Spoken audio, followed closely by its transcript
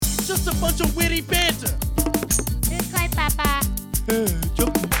just a bunch of witty banter. This way, Papa.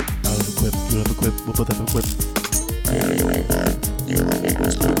 Jump. I have a quip. You have a quip. We'll both have a quip.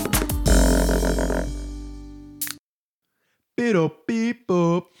 Beep beep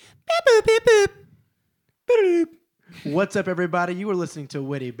boop. Beep boop beep boop. Beep. What's up, everybody? You are listening to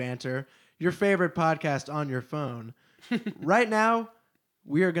Witty Banter, your favorite podcast on your phone. Right now,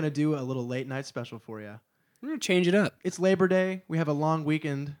 we are going to do a little late night special for you. We're going to change it up. It's Labor Day. We have a long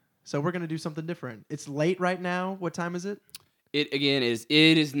weekend, so we're going to do something different. It's late right now. What time is it? It is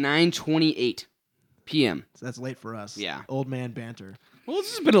 9:28 p.m. So that's late for us. Yeah. Old man banter. Well, it's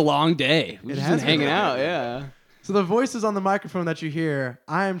just been a long day. We've just been has been hanging a long out, day. yeah. So the voices on the microphone that you hear,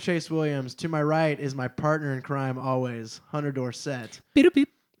 I am Chase Williams. To my right is my partner in crime always, Hunter Dorsett. Beep beep.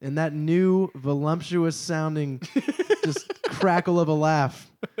 And that new voluptuous sounding just crackle of a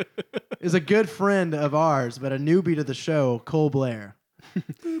laugh is a good friend of ours, but a newbie to the show, Cole Blair.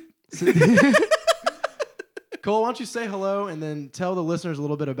 Cole, why don't you say hello and then tell the listeners a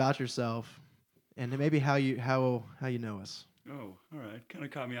little bit about yourself and maybe how you know us. Oh, all right. Kind of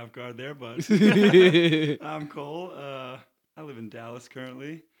caught me off guard there, but I'm Cole. I live in Dallas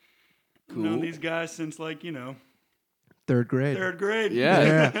currently. Cool. I've known these guys since, Third grade. third grade.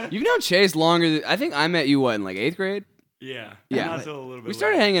 Yeah. You've known Chase longer than... I think I met you, in 8th grade? Yeah. Yeah. Not till a little bit We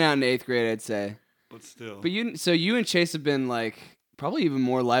started later, hanging out in 8th grade, I'd say. but still. But you and Chase have been, probably even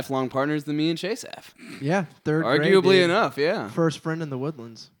more lifelong partners than me and Chase have. Yeah, third grade. Arguably dude. enough, yeah. First friend in the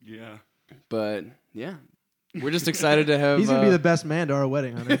Woodlands. Yeah. But, yeah. We're just excited to have... He's going to be the best man to our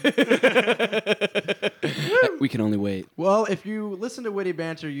wedding, Hunter. We can only wait. Well, if you listen to Witty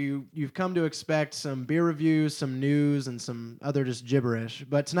Banter, you've come to expect some beer reviews, some news, and some other just gibberish.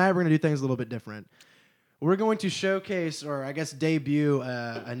 But tonight we're going to do things a little bit different. We're going to showcase, or I guess debut,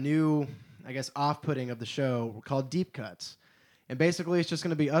 a new, off-putting of the show called Deep Cuts. And basically it's just going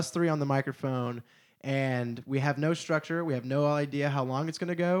to be us three on the microphone, and we have no structure. We have no idea how long it's going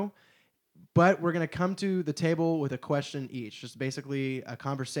to go. But we're going to come to the table with a question each, just basically a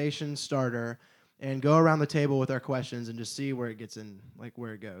conversation starter, and go around the table with our questions and just see where it gets in,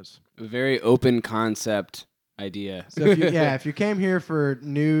 where it goes. A very open concept idea. So if you came here for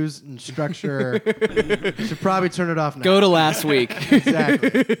news and structure, you should probably turn it off now. Go to last week. Exactly.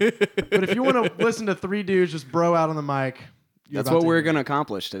 But if you want to listen to three dudes just bro out on the mic, That's what we're going to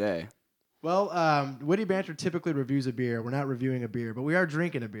accomplish today. Well, Witty Banter typically reviews a beer. We're not reviewing a beer, but we are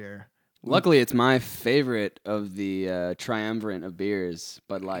drinking a beer. Luckily, it's my favorite of the triumvirate of beers,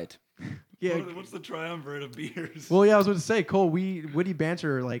 Bud Light. Yeah. What's the triumvirate of beers? Well, yeah, I was going to say, Cole, Witty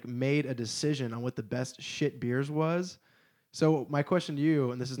Banter made a decision on what the best shit beers was. So my question to you,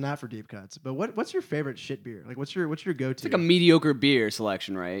 and this is not for deep cuts, but what's your favorite shit beer? What's your go-to? It's like a mediocre beer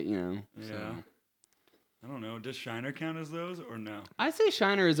selection, right? Yeah. So. I don't know. Does Shiner count as those or no? I say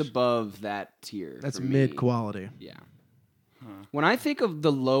Shiner is above that tier. That's for me. mid quality. Yeah. Huh. When I think of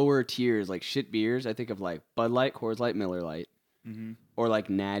the lower tiers, like shit beers, I think of Bud Light, Coors Light, Miller Light, Mm-hmm. or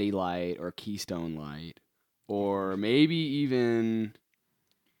Natty Light or Keystone Light, or maybe even.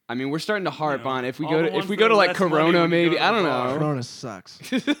 I mean, we're starting to harp on if we all go the to ones that are less Corona, money when you maybe go to I the don't bar. know. Corona sucks.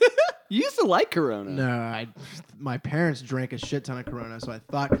 You used to like Corona. No, my parents drank a shit ton of Corona, so I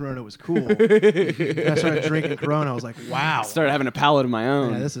thought Corona was cool. I started drinking Corona. I was like, wow. Started having a palate of my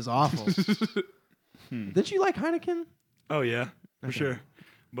own. Yeah, this is awful. Did you like Heineken? Oh, yeah. For Okay. sure.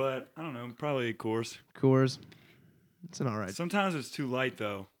 But, I don't know. Probably Coors. Coors. It's an all right. Sometimes it's too light,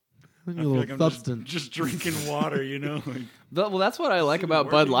 though. A I feel little like I'm substance. just drinking water, you know? Well, that's what I like Isn't about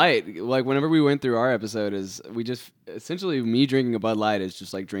it Bud working? Light. Whenever we went through our episode, is we just essentially me drinking a Bud Light is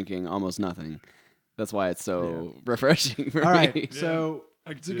just like drinking almost nothing. That's why it's so refreshing for All me. right, so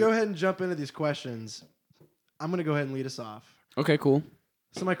I can to see go it. ahead and jump into these questions, I'm going to go ahead and lead us off. Okay, cool.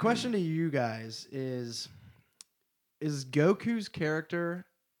 So my question to you guys is Goku's character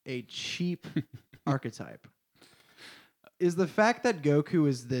a cheap archetype? Is the fact that Goku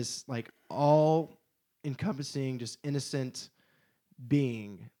is this all-encompassing, just innocent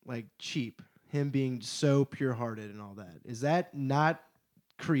being, cheap, him being so pure-hearted and all that, is that not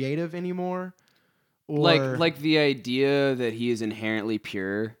creative anymore? Or Like the idea that he is inherently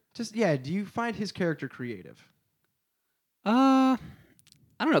pure. just do you find his character creative? I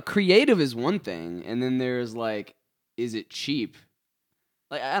don't know. Creative is one thing, and then there's is it cheap?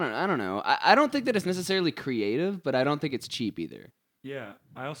 I don't know. I don't think that it's necessarily creative, but I don't think it's cheap either. Yeah.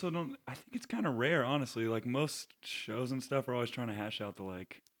 I also don't... I think it's kind of rare, honestly. Most shows and stuff are always trying to hash out the,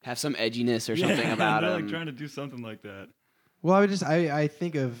 Have some edginess or something Yeah, about they're, him. trying to do something like that. Well, I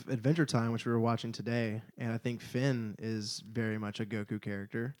think of Adventure Time, which we were watching today, and I think Finn is very much a Goku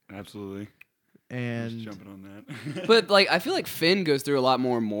character. Absolutely. Just And jumping on that. But like, I feel like Finn goes through a lot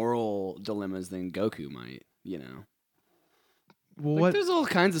more moral dilemmas than Goku might. You know, well, like what? there's all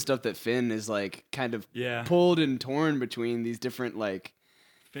kinds of stuff that Finn is like kind of yeah, pulled and torn between these different like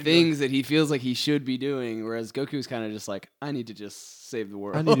Finn things that he feels like he should be doing, whereas Goku's kind of just like, I need to just save the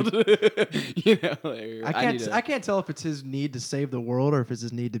world. need you know, or I can't tell if it's his need to save the world or if it's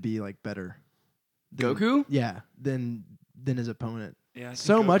his need to be like better. than- Goku? Yeah, than his opponent. Yeah, I think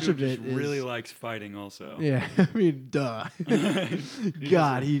So much Goku of just it is- really likes fighting. Also, Yeah, I mean, duh.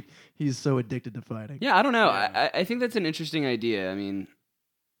 God, he's so addicted to fighting. Yeah, I don't know. Yeah. I think that's an interesting idea. I mean,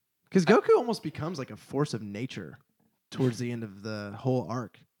 Because Goku almost becomes like a force of nature towards the end of the whole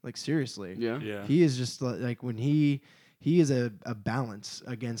arc. Like seriously, yeah. yeah, he is just like when he is a balance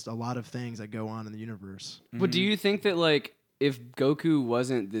against a lot of things that go on in the universe. But do Mhm. you think that like if Goku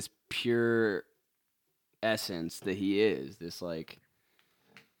wasn't this pure essence that he is, this like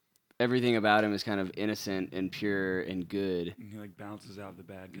everything about him is kind of innocent and pure and good. He like bounces out the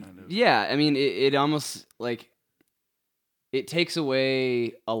bad kind of. Yeah, I mean it almost like it takes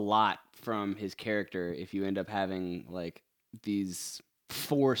away a lot from his character if you end up having like these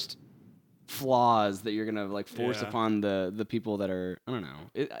forced flaws that you're gonna like force Yeah. upon the people that are, I don't know.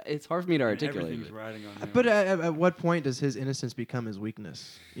 It's hard for me to articulate. Everything's But riding on him. But at what point does his innocence become his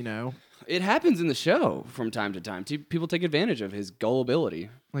weakness? You know, it happens in the show from time to time. People take advantage of his gullibility.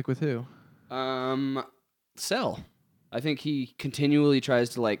 like with who? Cell. I think he continually tries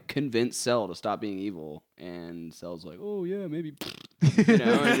to like convince Cell to stop being evil, and Cell's like, "Oh yeah, maybe," you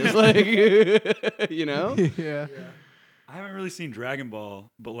know, and just like, you know. Yeah. I haven't really seen Dragon Ball,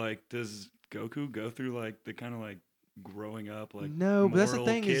 but like, does Goku go through like the kind of like growing up, like No, but that's the moral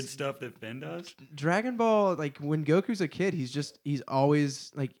thing kid is- stuff that Finn does? Dragon Ball, like when Goku's a kid, he's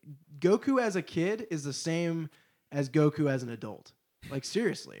always like Goku as a kid is the same as Goku as an adult. Like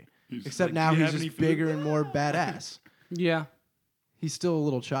seriously. He's Except like, now "Do you he's have any just food?" bigger and more badass. Yeah, He's still a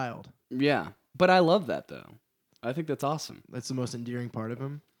little child. yeah. But I love that though. I think that's awesome. That's the most endearing part of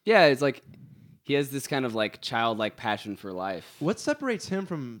him. Yeah, it's like he has this kind of like childlike passion for life. What separates him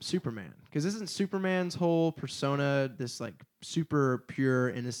from Superman? Because isn't Superman's whole persona this like super pure,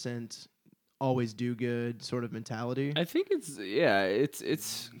 innocent, always do good sort of mentality? I think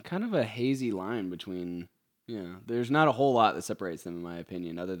it's kind of a hazy line between. Yeah, there's not a whole lot that separates them, in my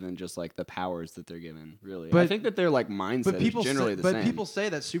opinion, other than just like the powers that they're given. Really, I But- think that their like mindset But people is generally say, the same. people say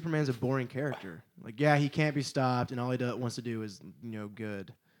that Superman's a boring character. Like, yeah, he can't be stopped, and all he wants to do is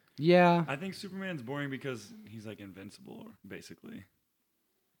good. yeah, I think Superman's boring because he's like invincible, basically.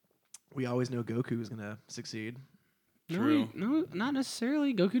 We always know Goku is gonna succeed. True. No, not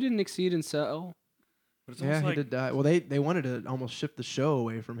necessarily. Goku didn't exceed in Cell. But it's Yeah, almost he like did die. Well, they wanted to almost shift the show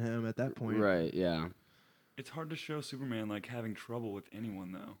away from him at that point. Right? Yeah. it's hard to show Superman like having trouble with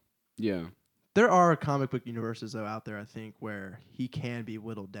anyone though. Yeah. There are comic book universes though out there, I think, where he can be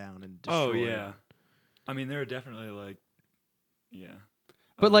whittled down and destroyed. Oh yeah, I mean there are definitely like, yeah.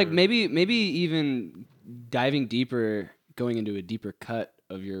 But like other- maybe even diving deeper, going into a deeper cut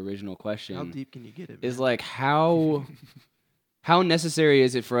of your original question. How deep can you get it? Is man? like how necessary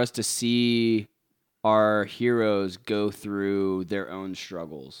is it for us to see our heroes go through their own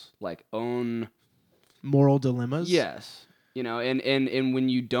struggles, like own moral dilemmas. yes, you know, and when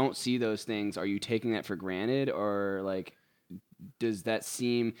you don't see those things, are you taking that for granted, or like does it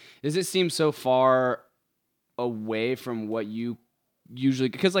seem so far away from what you usually,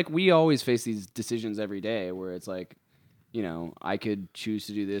 because like we always face these decisions every day where it's like, you know, I could choose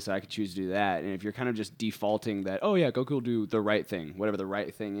to do this, I could choose to do that. And if you're kind of just defaulting that, oh yeah, Goku will do the right thing, whatever the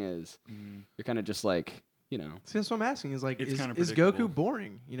right thing is, you're kind of just like, you know. See, that's what I'm asking. Is like, It's kinda is predictable. Goku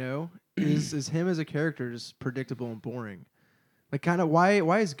boring? You know, is him as a character just predictable and boring? Like, kind of why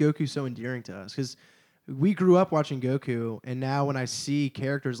is Goku so endearing to us? Because we grew up watching Goku, and now when I see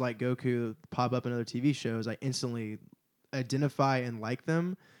characters like Goku pop up in other TV shows, I instantly identify and like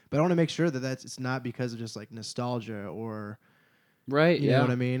them. But I want to make sure that it's not because of just like nostalgia or Right, you yeah. know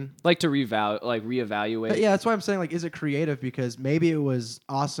what I mean. Like to reevaluate. But yeah, that's why I'm saying like, is it creative? Because maybe it was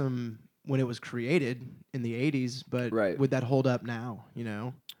awesome when it was created in the '80s, but Right. would that hold up now? You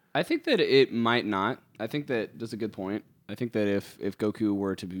know. I think that it might not. I think that's a good point. I think that if Goku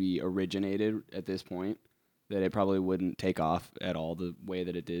were to be originated at this point, that it probably wouldn't take off at all the way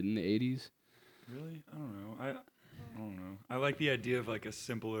that it did in the 80s. Really, I don't know. I don't know. I like the idea of like a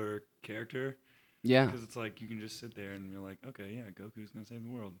simpler character Yeah. because it's like you can just sit there and you're like, okay, yeah, Goku's gonna save the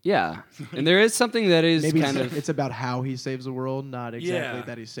world. Yeah. And there is something that is Maybe kind it's, of it's about how he saves the world, not exactly Yeah.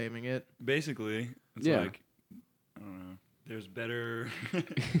 that he's saving it. Basically, it's Yeah. like I don't know. There's better.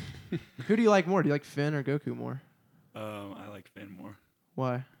 Who do you like more? Do you like Finn or Goku more? I like Finn more.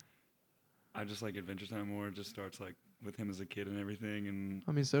 Why? I just like Adventure Time more. It just starts like with him as a kid and everything, and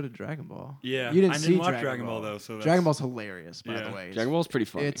I mean, so did Dragon Ball. yeah, You didn't I see didn't watch Dragon Ball though. So Dragon that's- Ball's hilarious, by Yeah. the way. Dragon Ball's pretty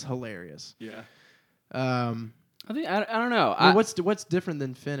funny. It's hilarious. Yeah. I think I don't know. Well, what's different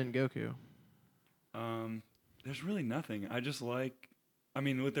than Finn and Goku? There's really nothing. I just like, I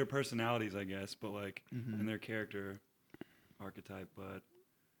mean, with their personalities, I guess, but like, Mm-hmm. and their character archetype, but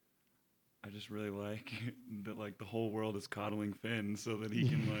I just really like that, like, the whole world is coddling Finn so that he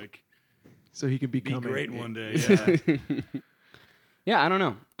can, like, So he could be become great one day. Yeah. Yeah, I don't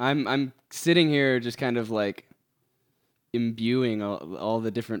know. I'm sitting here just kind of like imbuing all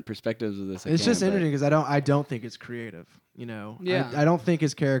the different perspectives of this. It's just interesting because I don't think it's creative. You know, Yeah. I don't think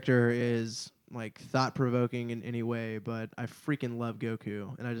his character is like thought provoking in any way. But I freaking love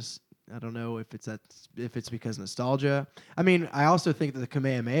Goku, and I don't know if it's because nostalgia. I mean, I also think that the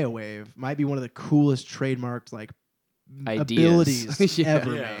Kamehameha wave might be one of the coolest trademarked like Ideas. abilities Yeah.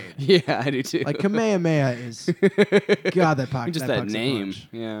 ever Yeah. made. Yeah, I do too. Like Kamehameha is God that pocket. just that pucks a name. punch.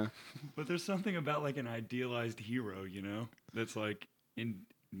 Yeah. But there's something about, like, an idealized hero, you know, that's, like,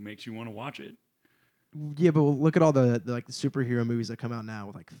 makes you want to watch it. Yeah, but look at all the like the superhero movies that come out now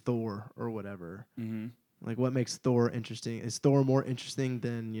with like Thor or whatever. Mm-hmm. Like, what makes Thor interesting? Is Thor more interesting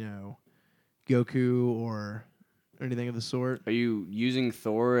than, you know, Goku or anything of the sort? Are you using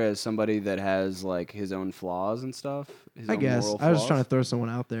Thor as somebody that has like his own flaws and stuff? I guess. I was just trying to throw someone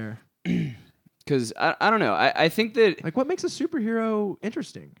out there. Because I don't know. I think that Like, what makes a superhero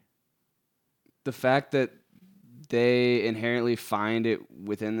interesting? the fact that they inherently find it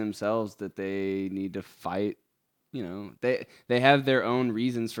within themselves that they need to fight, you know, they have their own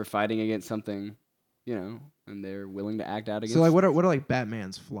reasons for fighting against something, you know, and they're willing to act out against. So, like, what are like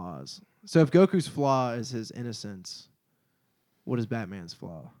Batman's flaws? So, if Goku's flaw is his innocence, what is Batman's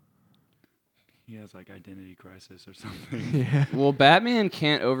flaw? He has, like, identity crisis or something. Yeah. Well, Batman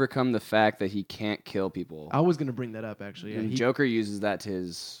can't overcome the fact that he can't kill people. I was going to bring that up, actually. Yeah, And Joker uses that to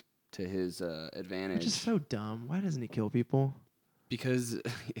his advantage. which is so dumb. Why doesn't he kill people? Because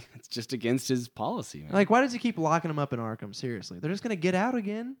it's just against his policy, man. Like, why does he keep locking them up in Arkham? Seriously. They're just going to get out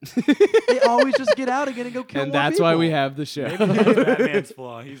again. They always just get out again and go kill and more that's why we people. have the show. Maybe that's Batman's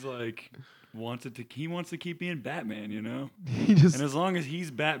flaw. He's like he wants to keep being Batman, you know. He just And as long as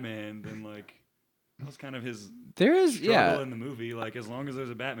he's Batman, then like that was kind of his There is, struggle yeah. in the movie. Like, as long as there's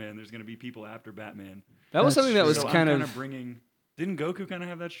a Batman, there's gonna be people after Batman. That was That's something that true. was So kind I'm of bringing. Didn't Goku kind of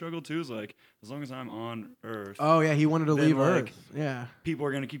have that struggle too? It's like, as long as I'm on Earth, Oh yeah, he wanted to Then, leave like, Earth. Yeah. people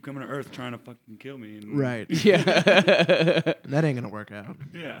are gonna keep coming to Earth trying to fucking kill me. And, Right. yeah. That ain't gonna work out.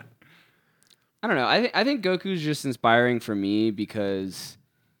 Yeah. I don't know. I think Goku's just inspiring for me because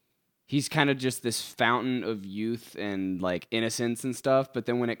he's kind of just this fountain of youth and like innocence and stuff. But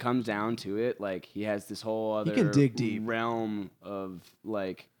then when it comes down to it, like he has this whole other can dig deep. realm of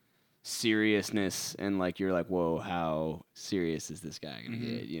like seriousness, and like you're like, whoa, how serious is this guy gonna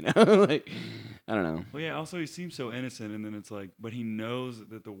get? You know, like I don't know. Well, yeah. Also, he seems so innocent, and then it's like, but he knows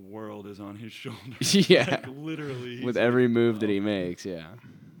that the world is on his shoulders. Yeah. Like, literally. With he's every like, move that oh, he makes, yeah.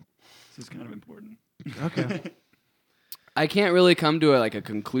 This is kind of important. Okay. I can't really come to a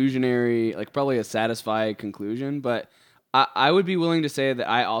conclusionary, like probably a satisfied conclusion, but I would be willing to say that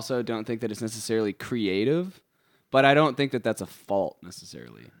I also don't think that it's necessarily creative, but I don't think that that's a fault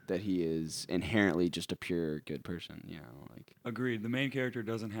necessarily, that he is inherently just a pure good person, you know, like. Agreed. The main character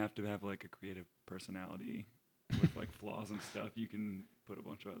doesn't have to have like a creative personality with like flaws and stuff. You can put a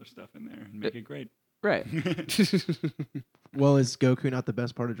bunch of other stuff in there and make it great. Right. Well, is Goku not the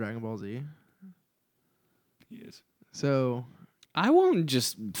best part of Dragon Ball Z? He is. So I won't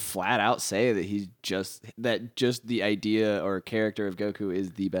just flat out say that just the idea or character of Goku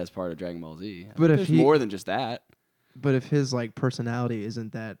is the best part of Dragon Ball Z. I But think if there's he- more than just that. but if his like personality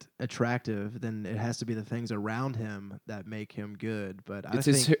isn't that attractive, then it has to be the things around him that make him good. But I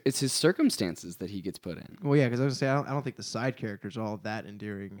think It's his circumstances that he gets put in. well, yeah, because I was gonna say I don't think the side characters are all that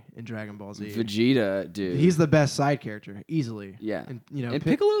endearing in Dragon Ball Z. Vegeta, dude. He's the best side character easily. Yeah. And you know, And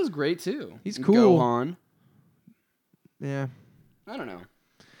Piccolo's great too. He's And cool. Gohan. yeah. I don't know.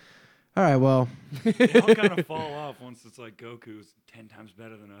 All right. Well, They all kind of fall off once it's like Goku's 10 times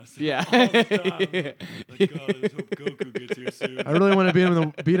better than us. Yeah. All the time. Like, God, let's hope Goku gets here soon. I really want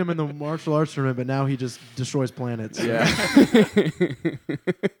to beat him in the martial arts tournament, but now he just destroys planets. Yeah.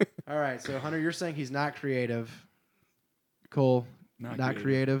 All right. So Hunter, you're saying he's not creative. Cole, not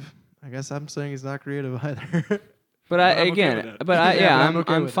creative. I guess I'm saying he's not creative either. But But I'm okay again, with that. but I, Yeah, yeah, but I'm I'm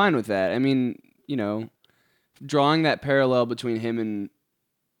okay I'm with fine with that. I mean, you know, drawing that parallel between him and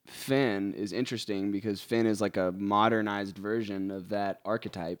Finn is interesting because Finn is like a modernized version of that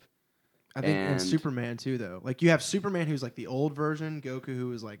archetype. I think, and And- Superman too, though. Like you have Superman, who's like the old version, Goku,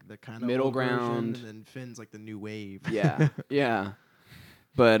 who is like the kind of Middle old version, ground. and then Finn's like the new wave. Yeah, yeah.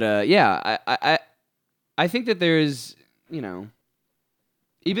 But yeah, I think that there's, you know,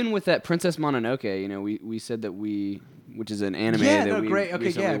 even with that Princess Mononoke, you know, we said that which is an anime yeah, that no, we great. Okay,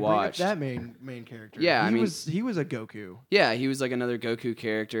 recently yeah, watched. bring up that main character. Yeah, he I mean- was a Goku. Yeah, he was like another Goku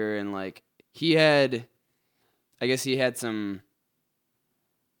character, and like he had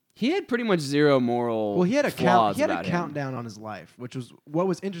pretty much zero moral. Well, he had a flaws He had a about him. countdown on his life, which was what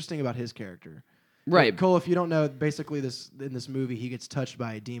was interesting about his character. Right. Cole, if you don't know, basically in this movie, he gets touched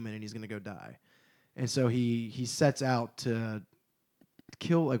by a demon and he's gonna go die, and so he sets out to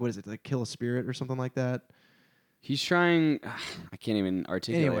kill, like, what is it, like kill a spirit or something like that. He's trying. I can't even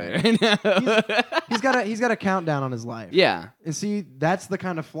articulate Anyway, it right now. He's got a countdown on his life. Yeah. And see, that's the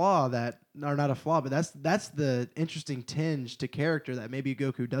kind of flaw that, or not a flaw, but that's the interesting tinge to character that maybe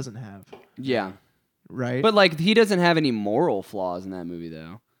Goku doesn't have, Yeah. right? But like he doesn't have any moral flaws in that movie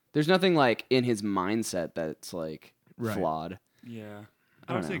though. There's nothing like in his mindset that's like Right. flawed. Yeah.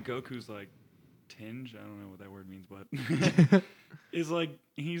 I I would don't say know. Goku's like tinge. I don't know what that word means, but is like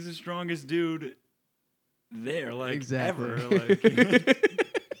he's the strongest dude there, like Exactly. ever. Like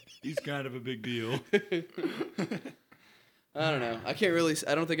he's kind of a big deal. I don't know. I can't really.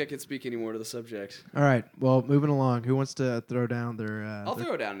 I don't think I can speak any more to the subject. All right. Well, moving along. Who wants to throw down their? I'll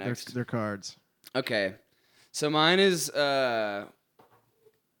throw it down next. Their cards. Okay, so mine is. I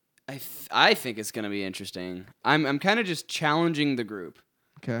think it's gonna be interesting. I'm kind of just challenging the group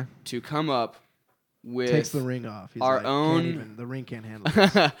Okay. to come up with Takes the ring off. He's our like, own- the ring can't handle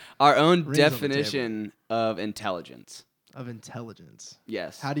this. our own Rings on the definition of intelligence. Of intelligence.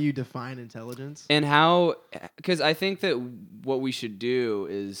 Yes. How do you define intelligence? And how, because I think that what we should do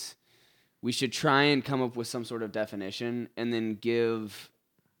is we should try and come up with some sort of definition and then give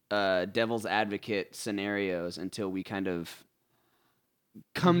devil's advocate scenarios until we kind of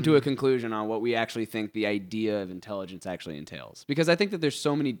come to a conclusion on what we actually think the idea of intelligence actually entails. Because I think that there's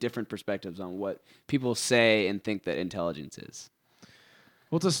so many different perspectives on what people say and think that intelligence is.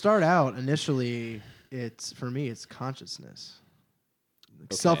 Well, to start out, initially, for me, it's consciousness,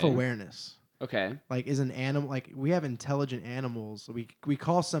 Okay. self-awareness. Okay. Like, is an animal, like, we have intelligent animals. We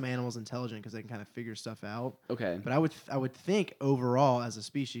call some animals intelligent because they can kind of figure stuff out. Okay. But I would think overall, as a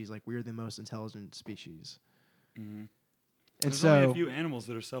species, like, we're the most intelligent species. Mhm. And There's only so, a few animals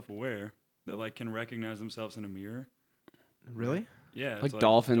that are self-aware that like can recognize themselves in a mirror. really? Yeah, it's Like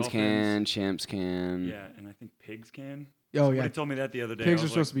dolphins can, chimps can. Yeah, and I think pigs can. Oh, Somebody yeah. told me that the other day. Pigs I are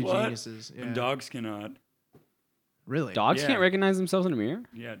was supposed like, to be "What?" geniuses. Yeah. And dogs cannot. Really? Dogs Yeah. can't recognize themselves in a mirror?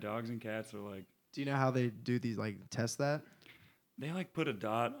 Yeah, dogs and cats are like Do you know how they do these, like, test that? they like put a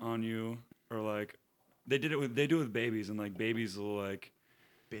dot on you or like they do it with babies and like babies will like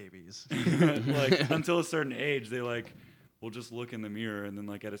Babies. like until a certain age they like will just look in the mirror and then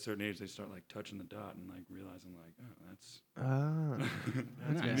like at a certain age they start like touching the dot and like realizing like oh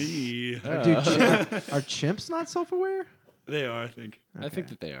that's Nice. me. Dude, are chimps not self-aware? They are, I think. I think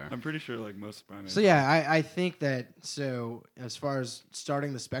that they are. I'm pretty sure like most primates. So yeah, I think that, so as far as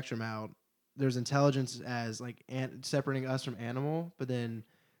starting the spectrum out, there's intelligence as like separating us from animal, but then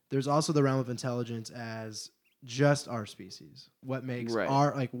there's also the realm of intelligence as just our species. What makes Right.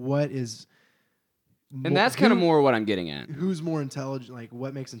 our, like, what is, And that's kind of more what I'm getting at. who's more intelligent, like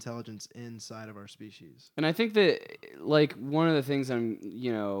what makes intelligence inside of our species. And I think that, like, one of the things I'm,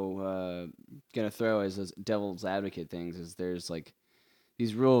 gonna throw as those devil's advocate things is there's like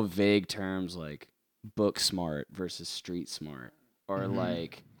these real vague terms like book smart versus street smart, or Mhm.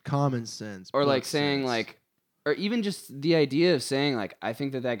 like, Common sense. or like book saying sense. like, or even just the idea of saying like, I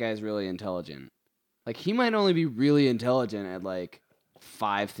think that guy's really intelligent. Like he might only be really intelligent at like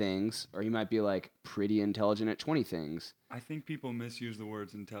 5 things, or he might be like pretty intelligent at 20 things. I think people misuse the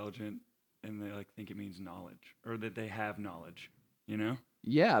words intelligent and they like think it means knowledge or that they have knowledge, you know?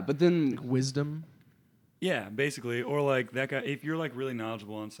 Yeah, but then Like wisdom. Yeah, basically. Or like that guy if you're like really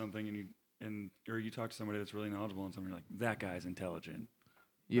knowledgeable on something or you talk to somebody that's really knowledgeable on something, you're like, that guy's intelligent.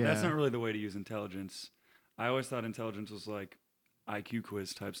 Yeah. But that's not really the way to use intelligence. I always thought intelligence was like IQ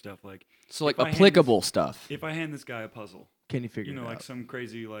quiz type stuff. Like so like if I hand applicable stuff. if I hand this guy a puzzle, Can you figure you know, it like out? some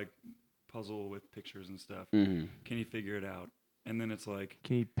crazy like puzzle with pictures and stuff, Mm-hmm. can you figure it out? And then it's like,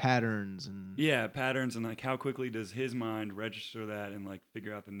 Can you patterns and yeah, patterns and like how quickly does his mind register that and like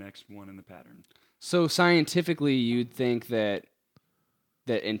figure out the next one in the pattern? So scientifically, you'd think that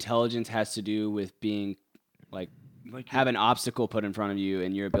intelligence has to do with being like Like have an obstacle put in front of you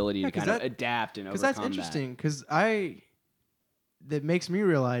and your ability Yeah, to 'cause kind of that- adapt and because overcome that's interesting. Because that makes me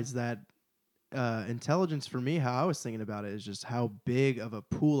realize that intelligence for me, how I was thinking about it, is just how big of a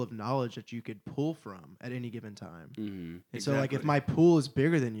pool of knowledge that you could pull from at any given time. Mm-hmm. And so, like, if Exactly. my pool is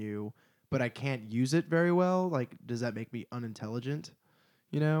bigger than you, but I can't use it very well, like, does that make me unintelligent?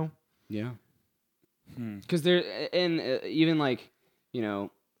 You know? Yeah. Hmm. Because even like, you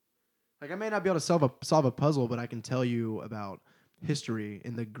know, Like, I may not be able to solve a puzzle, but I can tell you about history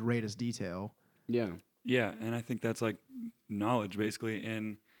in the greatest detail. yeah. Yeah, and I think that's like knowledge basically.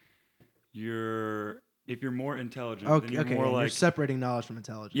 And if you're more intelligent, then Okay, you're okay, more and you're like separating knowledge from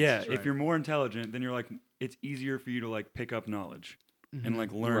intelligence. yeah. That's If right. you're more intelligent, then you're like it's easier for you to like pick up knowledge and Mhm.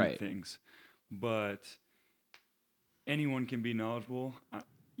 like learn Right. things. But anyone can be knowledgeable.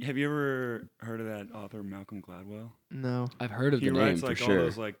 Have you ever heard of that author Malcolm Gladwell? No. I've heard of He the name writes for like all sure.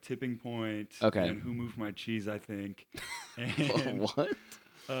 those like tipping point Okay. and Who Moved My Cheese, I think. And What?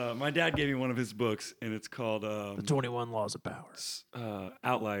 my dad gave me one of his books, and it's called 21 Laws of Power.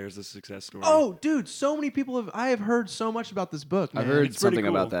 Outliers: A Success Story. Oh, dude, so many people I have heard so much about this book, man. I've heard It's pretty something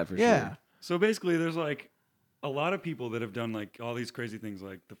about cool. that for Yeah. sure. So basically, there's like a lot of people that have done like all these crazy things.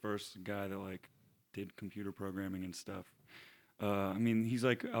 Like the first guy that like did computer programming and stuff. I mean, he's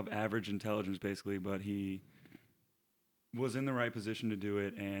like of average intelligence basically, but he was in the right position to do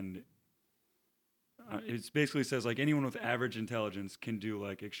it, and it basically says like anyone with average intelligence can do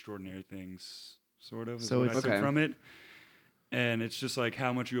like extraordinary things. Sort of. Is So what I it's- took Okay. from it, and it's just like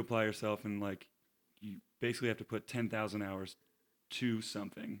how much you apply yourself, and like you basically have to put 10,000 hours to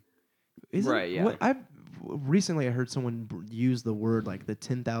something. Isn't- yeah. Recently I heard someone use the word like the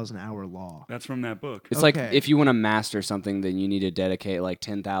 10,000 hour law. That's from that book. It's like Okay. if you want to master something, then you need to dedicate like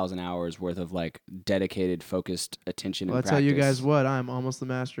 10,000 hours worth of like dedicated, focused attention Well, I and tell you guys practice. what, I'm almost the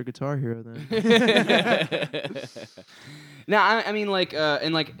master guitar hero then. Now, I mean, like,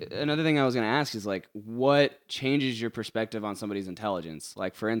 and like another thing I was gonna ask is like, what changes your perspective on somebody's intelligence?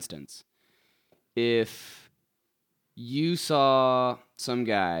 Like, for instance, if you saw some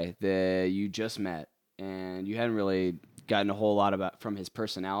guy that you just met and you hadn't really gotten a whole lot about from his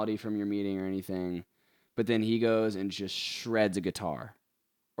personality from your meeting or anything, but then he goes and just shreds a guitar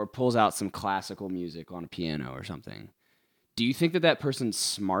or pulls out some classical music on a piano or something. Do you think that that person's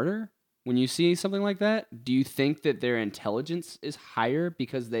smarter when you see something like that? Do you think that their intelligence is higher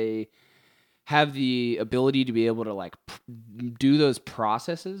because they have the ability to be able to like do those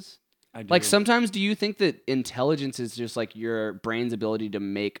processes? I do. Like sometimes do you think that intelligence is just like your brain's ability to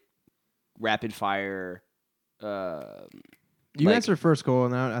make rapid fire You like- answer first, Cole,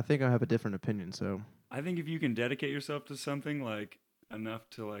 and I think I have a different opinion. So I think if you can dedicate yourself to something like enough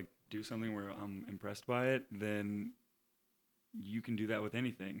to like do something where I'm impressed by it, then you can do that with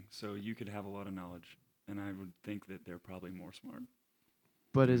anything. So you could have a lot of knowledge, and I would think that they're probably more smart.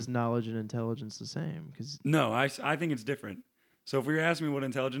 but is knowledge and intelligence the same? Because No, I think it's different. So if you're asking me what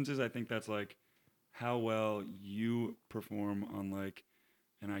intelligence is, I think that's like how well you perform on like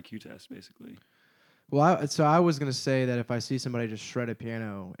an IQ test, basically. well, I was gonna say that if I see somebody just shred a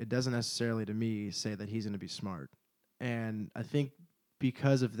piano, it doesn't necessarily to me say that he's gonna be smart. And I think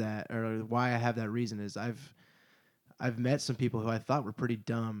because of that, or why I have that reason is I've met some people who I thought were pretty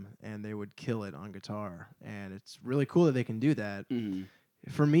dumb, and they would kill it on guitar, and it's really cool that they can do that. mhm.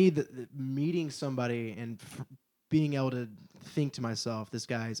 For me, the meeting somebody and being able to think to myself, this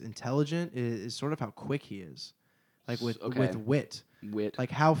guy's intelligent is sort of how quick he is, like with Okay. wit. Wit. Like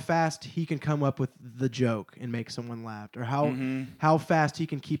how fast he can come up with the joke and make someone laugh, or Mm-hmm. how fast he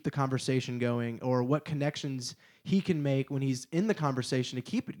can keep the conversation going, or what connections he can make when he's in the conversation to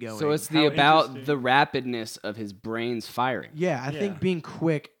keep it going. So it's How the about interesting. the rapidness of his brain's firing. yeah, I Yeah. think being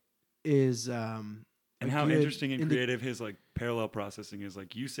quick is And a how good interesting and indi- creative his like parallel processing is.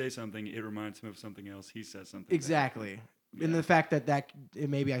 Like you say something, it reminds him of something else. He says something. Exactly. And the fact that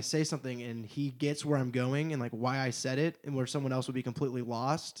maybe I say something and he gets where I'm going and like why I said it, and where someone else would be completely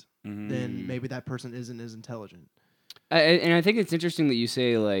lost, Mhm. then maybe that person isn't as intelligent. And I think it's interesting that you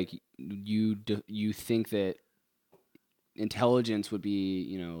say like you think that intelligence would be,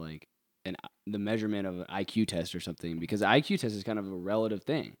 you know, like the measurement of an IQ test or something, because the IQ test is kind of a relative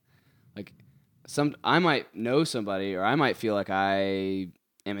thing. Like I might know somebody, or I might feel like I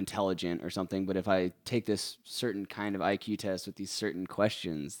am intelligent or something, but if I take this certain kind of IQ test with these certain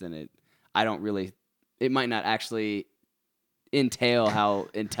questions, then it might not actually entail how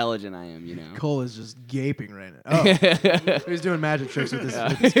intelligent I am, you know. Cole is just gaping right now. Oh, he's doing magic tricks with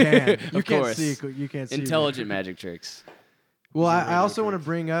this can. You Of can't course. see. You can't see. Intelligent magic tricks. Well, I Radio also want to tricks.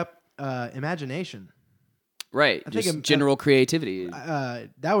 bring up imagination. Right. I think Just general creativity.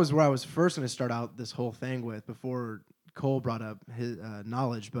 That was where I was first going to start out this whole thing with before Cole brought up his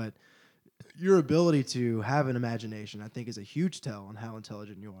knowledge. But your ability to have an imagination, I think, is a huge tell on how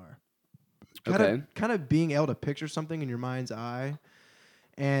intelligent you are. Okay. kind of being able to picture something in your mind's eye,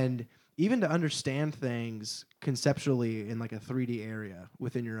 and even to understand things conceptually in like a 3D area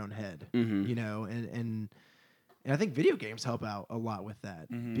within your own head. Mhm. You know, and I think video games help out a lot with that.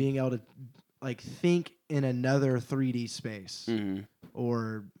 Mhm. Being able to like think in another 3D space, Mhm.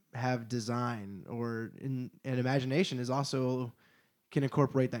 or have design, or and imagination is also can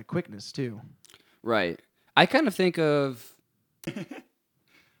incorporate that quickness too. Right. I kind of think of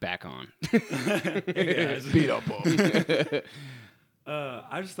back on. Beat up.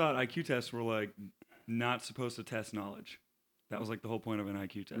 I just thought IQ tests were like not supposed to test knowledge. That was like the whole point of an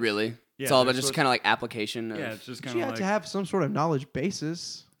IQ test. Really? Yeah, It's all they're about just supposed- kind of like application. Yeah, Of, it's just But kind you of have like to have some sort of knowledge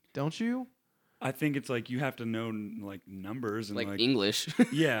basis, don't you? I think it's like you have to know like numbers and like like English.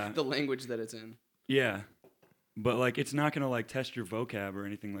 yeah, The language that it's in. yeah. But like it's not gonna like test your vocab or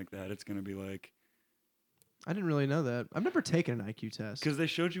anything like that. It's gonna be like I didn't really know that. I've never taken an IQ test. because they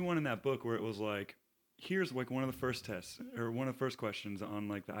showed you one in that book where it was like here's like one of the first tests or one of the first questions on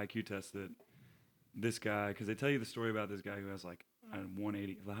like the IQ test that this guy because they tell you the story about this guy who has like a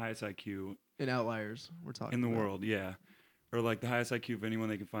 180 the highest IQ In Outliers, we're talking in the about. world, yeah, or like the highest IQ of anyone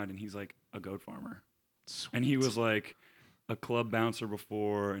they can find, and he's like a goat farmer. Sweet. And he was like a club bouncer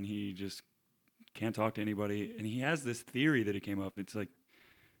before, and he just can't talk to anybody. And he has this theory that he came up. It's like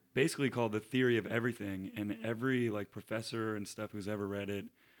basically called the theory of everything. And every like professor and stuff who's ever read it,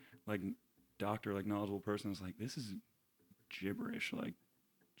 like doctor, like knowledgeable person, is like, this is gibberish. Like,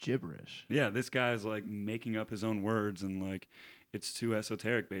 gibberish. yeah, this guy's like making up his own words, and like it's too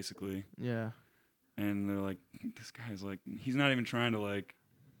esoteric, basically. Yeah. And they're like, this guy's like, he's not even trying to like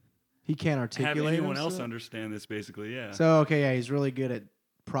He can't have articulate anyone else himself? understand this, basically. Yeah. So okay, yeah, he's really good at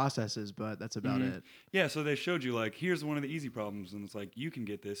processes, but that's about Mhm. it. Yeah, so they showed you like here's one of the easy problems, and it's like you can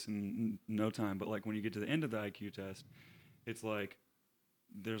get this in no time. But like when you get to the end of the IQ test, it's like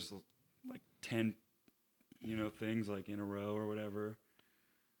there's like 10, things like in a row or whatever,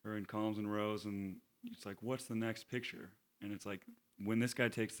 or in columns and rows, and it's like what's the next picture? And it's like when this guy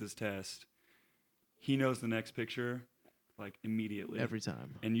takes this test, he knows the next picture like immediately Every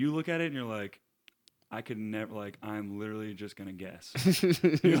time. and you look at it and you're like, I could never like I'm literally just gonna guess.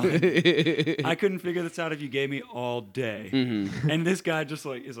 I couldn't figure this out if you gave me all day. Mhm. And this guy just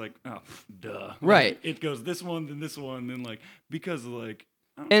like is like, oh, duh. Right. Like, it goes this one, then this one, then like because like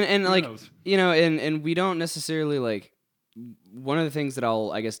And who like knows? and we don't necessarily like one of the things that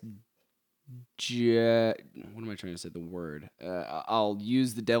I'll I guess what am I trying to say the word I'll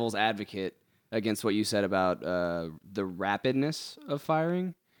use the devil's advocate against what you said about the rapidness of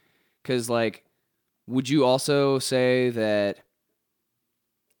firing, because like would you also say that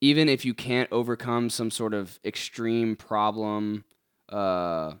even if you can't overcome some sort of extreme problem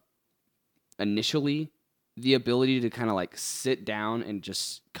initially, the ability to kind of like sit down and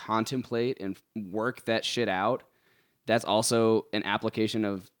just contemplate and work that shit out, that's also an application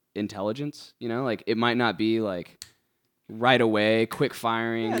of intelligence, like it might not be like right away quick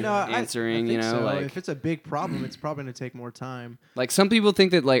firing answering, I think so. like if it's a big problem, it's probably going to take more time. like some people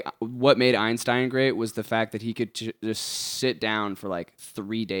think that like what made Einstein great was the fact that he could just sit down for like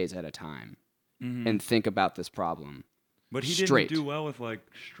 3 days at a time Mhm. and think about this problem. But he straight. didn't do well with like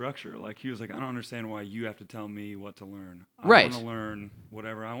structure. Like he was like, I don't understand why you have to tell me what to learn. I Right. want to learn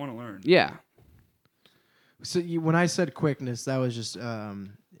whatever I want to learn. Yeah. So when I said quickness, that was just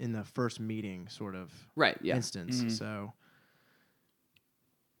in the first meeting sort of Right. Yeah. instance. Mhm.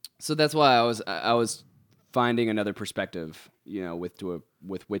 So that's why I was finding another perspective,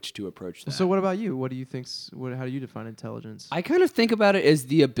 with which to approach that. So what about you? What do you think? How do you define intelligence? I kind of think about it as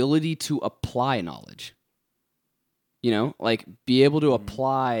the ability to apply knowledge. Like be able to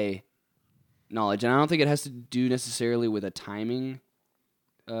apply knowledge, and I don't think it has to do necessarily with a timing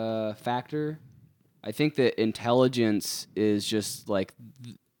factor. I think that intelligence is just like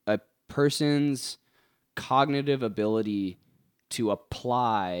a person's cognitive ability to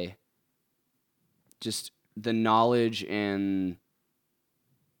apply just the knowledge and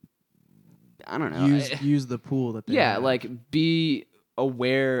I don't know. use the pool that they Yeah, have. like be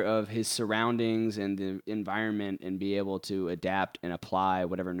aware of his surroundings and the environment and be able to adapt and apply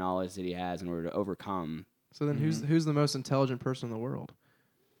whatever knowledge that he has in order to overcome. So then who's the most intelligent person in the world?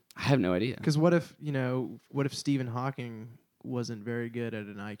 I have no idea. Because what if Stephen Hawking wasn't very good at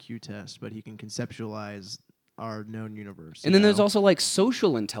an IQ test, but he can conceptualize our known universe? And then there's also like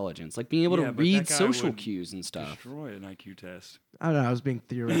social intelligence, like being able Yeah, to but read that guy social would cues and stuff. Destroy an IQ test. I don't know. I was being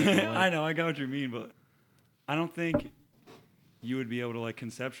theoretical. I know, I got what you mean, but I don't think you would be able to like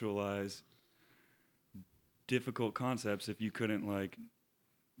conceptualize difficult concepts if you couldn't like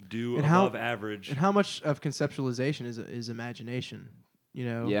do And how- above average. And how much of conceptualization is imagination? You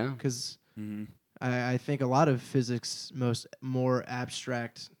know, Yeah. because Mhm. I think a lot of physics, more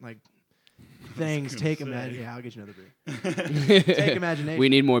abstract like things gonna take say. imagination. Yeah, I'll get you another beer. Take imagination. We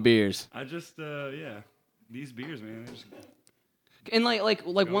need more beers. I just yeah, these beers, man. They're just, And like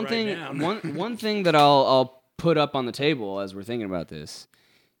Go one right thing down. one thing that I'll put up on the table as we're thinking about this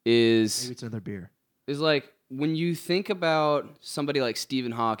is Maybe it's another beer. like when you think about somebody like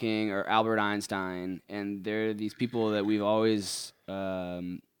Stephen Hawking or Albert Einstein, and they're these people that we've always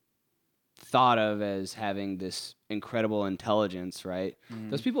thought of as having this incredible intelligence, right?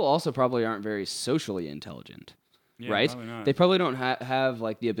 Those people also probably aren't very socially intelligent, yeah, right? probably not. They probably don't have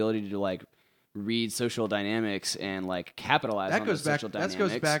like the ability to like read social dynamics and like capitalize That on goes those back. social That dynamics.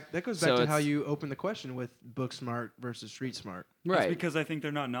 goes So back to how it's- you open the question with book smart versus street smart. That's right. because I think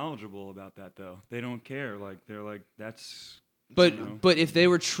they're not knowledgeable about that, though. They don't care. Like they're like that's. But you know. but if they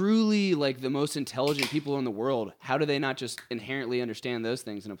were truly like the most intelligent people in the world, how do they not just inherently understand those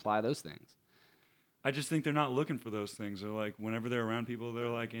things and apply those things? I just think they're not looking for those things. They're like whenever they're around people, they're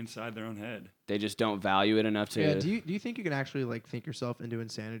like inside their own head. They just don't value it enough to. Yeah. Do you think you can actually like think yourself into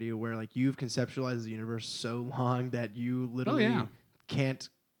insanity, where like you've conceptualized the universe so long that you literally yeah. can't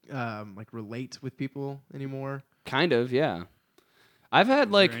like relate with people anymore? Kind of, yeah. I've had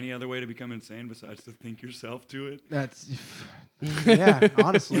Is like there any other way to become insane besides to think yourself to it? That's yeah.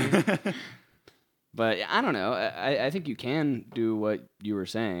 Honestly, But I don't know. I think you can do what you were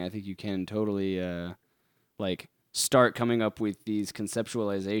saying. I think you can totally like start coming up with these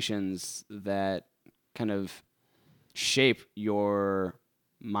conceptualizations that kind of shape your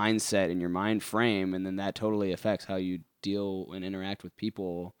mindset and your mind frame, and then that totally affects how you deal and interact with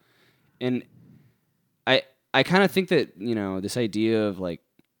people. And I kind of think that, you know, this idea of like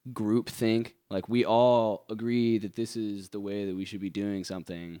group think, like we all agree that this is the way that we should be doing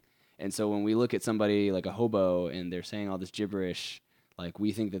something. And so when we look at somebody like a hobo and they're saying all this gibberish, like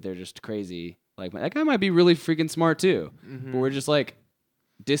we think that they're just crazy. Like that guy might be really freaking smart too. But we're just like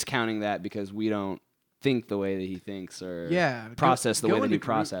discounting that because we don't think the way that he thinks or process the way that we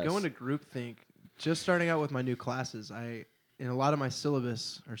process. Going to group think. Just starting out with my new classes, in a lot of my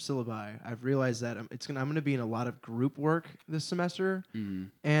syllabus or syllabi, I've realized that I'm going to be in a lot of group work this semester,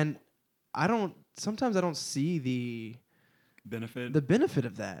 and sometimes I don't see the benefit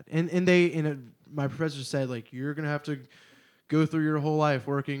of that. And my professor said, like, you're gonna have to go through your whole life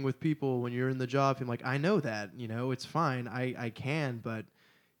working with people when you're in the job. I'm like, I know that, you know, it's fine. I can, but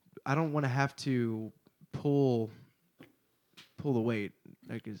I don't want to have to pull the weight.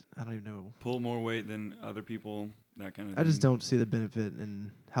 Like, I don't even know. Pull more weight than other people, that kind of I thing. just don't see the benefit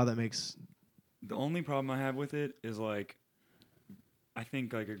in how that makes. The only problem I have with it is like, I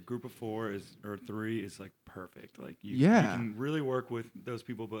think like a group of 4 or 3 is like perfect. Like you can really work with those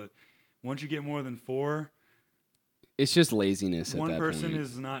people, but once you get more than 4, It's just laziness. one at that person point.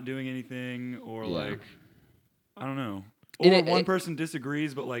 is not doing anything, or Yeah. like I don't know, And or one person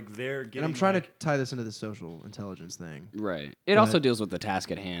disagrees, but like they're getting. And I'm trying like, to tie this into the social intelligence thing. Right. It But- also deals with the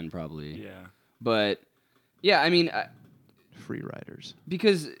task at hand, probably. Yeah. But yeah, I mean, Free riders.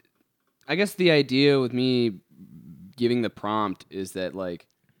 because I guess the idea with me giving the prompt is that like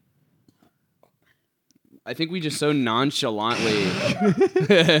I think we just so nonchalantly.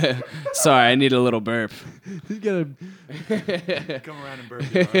 Sorry, I need a little burp. You gotta. Come around and burp.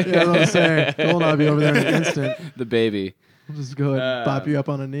 You, all right? Yeah, that's what I'm saying. Cole and I'll be over there in an instant. The baby. We'll just go ahead and bop you up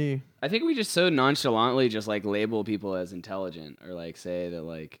on a knee. I think we just so nonchalantly just like label people as intelligent, or like say that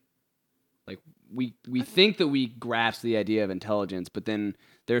like we think that we grasp the idea of intelligence, but then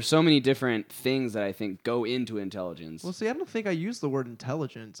there's so many different things that I think go into intelligence. Well, see, I don't think I use the word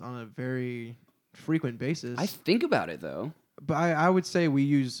intelligence on a very frequent basis. I think about it though. But I would say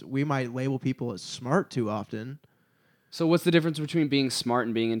we might label people as smart too often. So what's the difference between being smart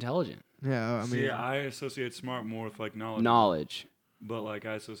and being intelligent? Yeah, I mean, See, I associate smart more with like knowledge. Knowledge. But like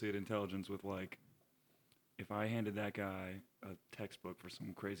I associate intelligence with like, if I handed that guy a textbook for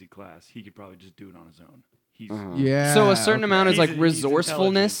some crazy class, he could probably just do it on his own. He's yeah. So a certain amount is He's- like he's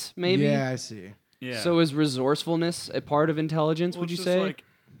resourcefulness, maybe. Yeah, I see. yeah. So is resourcefulness a part of intelligence? Well, would you it's just say? like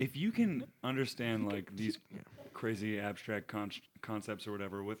if you can understand like these crazy abstract concepts or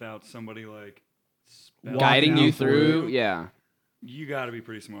whatever without somebody like spelling Guiding it you out for through, you, yeah. you got to be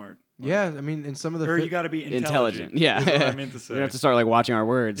pretty smart. Like, Yeah, I mean, in some of the or you got to be Intelligent. intelligent. Yeah. is what I meant to You say. don't have to start like watching our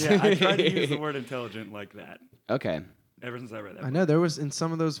words. Yeah, I tried to use the word intelligent like that Okay. ever since I read that. I know there was in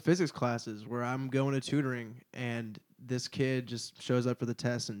some of those physics classes where I'm going to tutoring and this kid just shows up for the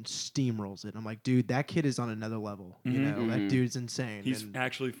test and steamrolls it. I'm like, dude, that kid is on another level. You Mhm. know, that dude's insane. He's and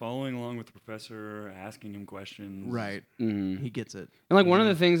actually following along with the professor, asking him questions. right. Mhm. He gets it. And like one of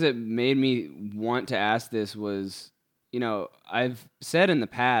the things that made me want to ask this was I've said in the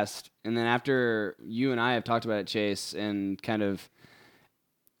past, and then after you and I have talked about it, Chase, and kind of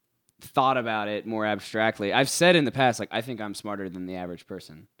thought about it more abstractly, I've said in the past, like, I think I'm smarter than the average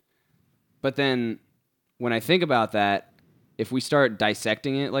person. But then when I think about that, if we start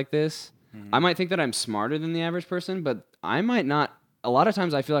dissecting it like this, I might think that I'm smarter than the average person, but I might not. A lot of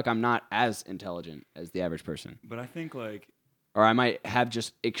times I feel like I'm not as intelligent as the average person. But I think like Or I might have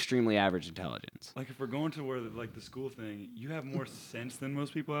just extremely average intelligence. if we're going to where like the school thing, you have more sense than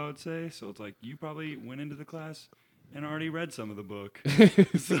most people, I would say. So it's like you probably went into the class and already read some of the book.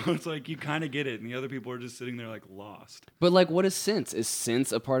 So it's like you kind of get it, and the other people are just sitting there like lost. But like, what is sense? Is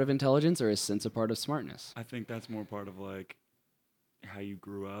sense a part of intelligence, or is sense a part of smartness? I think that's more part of like how you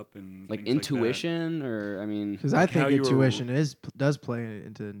grew up and Like things intuition, or I mean, Because Like I think how you were- intuition does play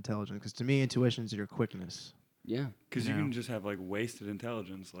into intelligence. Because to me, intuition is your quickness. yeah. because you No. can just have like wasted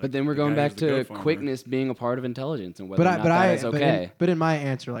intelligence. Like But then we're the going guy back who's the goat to farmer. quickness being a part of intelligence, and whether or not But that is okay. but in my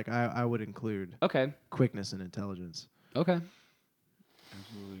answer, like I would include Okay. quickness and intelligence. Okay.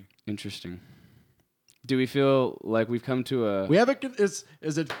 Absolutely. Interesting. Do we feel like we've come to a? We have a. Is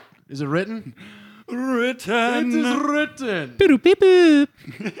it written? Written. It is written.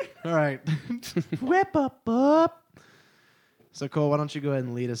 All right. Whip up. So Cole, why don't you go ahead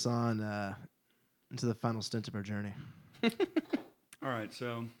and lead us on into the final stint of our journey? All right,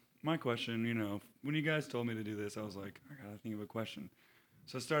 so my question, when you guys told me to do this, I was like, I gotta think of a question.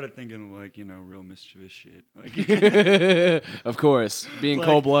 So I started thinking like, real mischievous shit. Like, Of course, being Like,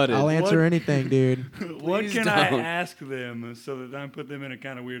 cold-blooded. I'll answer What- anything, dude. what Please can I don't. ask them so that I put them in a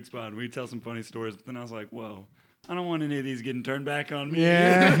kind of weird spot? We tell some funny stories, but then I was like, whoa, I don't want any of these getting turned back on me.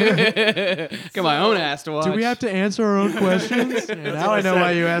 Yeah. Got my own ass to watch. Do we have to answer our own questions? Yeah, now what I I know said.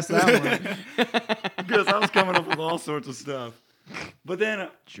 why you asked that one. Because I was coming up with all sorts of stuff. But then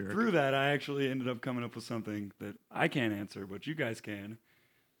Jerk. through that, I actually ended up coming up with something that I can't answer, but you guys can.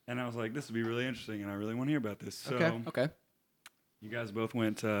 And I was like, this would be really interesting, and I really want to hear about this. So Okay. Okay. you guys both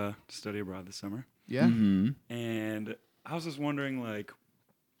went to study abroad this summer. Yeah. Mm-hmm. And I was just wondering, like,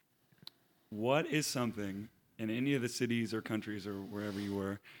 what is something in any of the cities or countries or wherever you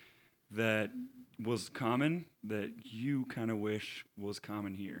were that was common that you kind of wish was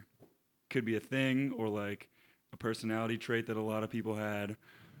common here? Could be a thing or like a personality trait that a lot of people had,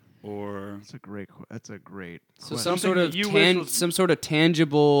 or That's a great. So question. some Something sort of that you wish was- some sort of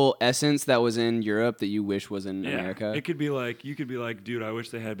tangible essence that was in Europe that you wish was in America. It could be like you could be like, dude, I wish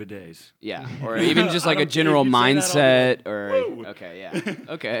they had bidets. Yeah, or even just like I a don't care. general If you say that, mindset, or "Woo." okay, yeah,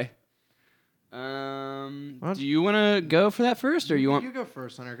 okay. Well, Do you want to go for that first, or you want? You go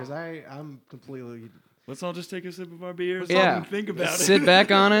first, Hunter, because I'm completely. Let's all just take a sip of our beers Yeah, and think about it. sit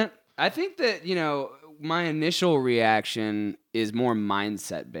back on it. I think that my initial reaction is more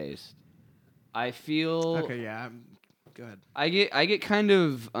mindset based. I feel Okay, yeah. Go ahead. I get kind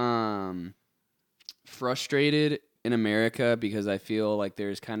of frustrated in America because I feel like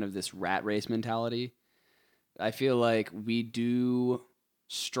there's kind of this rat race mentality. I feel like we do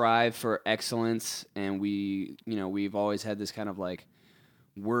strive for excellence, and we've always had this kind of like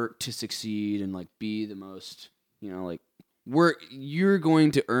work to succeed and like be the most, like you're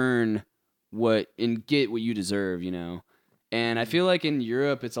going to earn what and get what you deserve, And I feel like in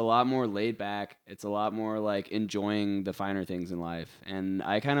Europe, it's a lot more laid back. It's a lot more like enjoying the finer things in life. And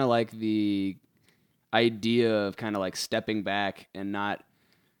I kind of like the idea of kind of like stepping back and not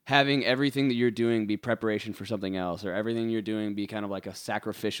having everything that you're doing be preparation for something else, or everything you're doing be kind of like a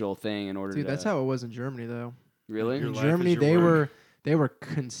sacrificial thing in order Dude, to. that's how it was in Germany, though. Really? Your In life is Germany, your they were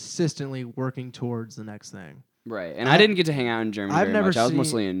consistently working towards the next thing. Right. And I didn't get to hang out in Germany I've very never much. I was seen-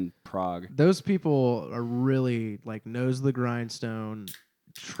 mostly in Prague. Those people are really like nose to the grindstone,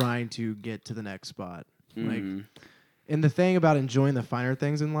 trying to get to the next spot. Like, Mhm. and the thing about enjoying the finer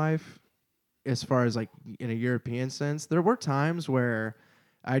things in life, as far as like in a European sense, there were times where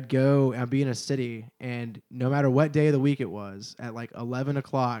I'd go and be in a city, and no matter what day of the week it was, at like 11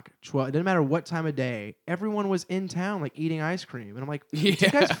 o'clock, 12, it didn't matter what time of day, everyone was in town like eating ice cream. And I'm like, do you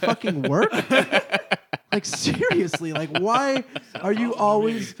guys fucking work? Like, seriously, like, why are you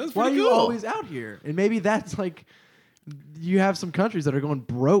always That's why are pretty you cool. always out here? And maybe that's like, you have some countries that are going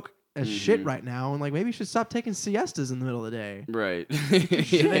broke as shit right now, and like maybe you should stop taking siestas in the middle of the day. Right.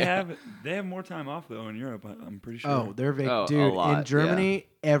 Do they have more time off though in Europe? I'm pretty sure. Oh, they're Oh, a dude. lot, In Germany,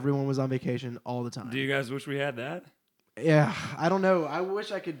 everyone was on vacation all the time. Do you guys wish we had that? Yeah, I don't know. I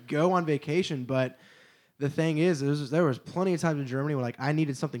wish I could go on vacation, but the thing is, there was plenty of times in Germany where like I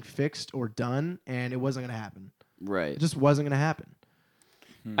needed something fixed or done, and it wasn't gonna happen. Right. It just wasn't gonna happen.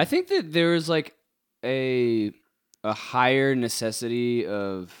 I think that there's like a higher necessity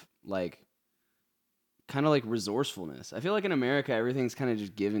of like kind of like resourcefulness. I feel like in America everything's kind of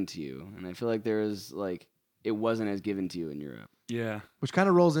just given to you, and I feel like it wasn't as given to you in Europe. Yeah. Which kind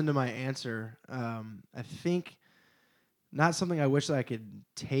of rolls into my answer. I think not something I wish that I could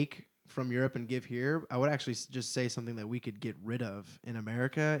take from Europe and give here. I would actually just say something that we could get rid of in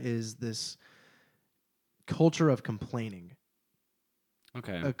America is this culture of complaining.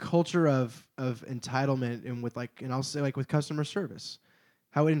 Okay. A culture of entitlement and I'll say like with customer service.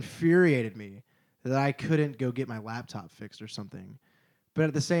 How it infuriated me that I couldn't go get my laptop fixed or something. But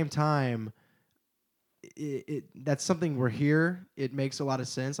at the same time, that's something we're here. It makes a lot of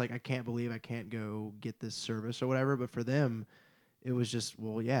sense. Like, I can't believe I can't go get this service or whatever. But for them, it was just,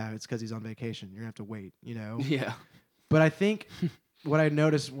 well, yeah, it's because he's on vacation. You're going to have to wait, you know? Yeah. But I think what I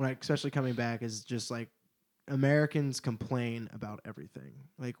noticed especially coming back is just like Americans complain about everything.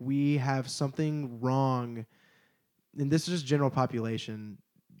 Like, we have something wrong, and this is just general population.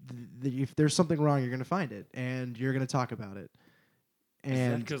 If there's something wrong, you're going to find it, and you're going to talk about it. Is that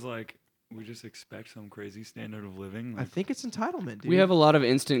And because like we just expect some crazy standard of living? I Like, think it's entitlement, dude. We have a lot of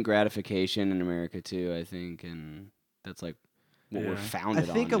instant gratification in America too, I think, and that's like what we're Yeah. founded I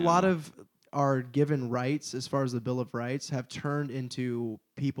on. think a now. lot of our given rights, as far as the Bill of Rights, have turned into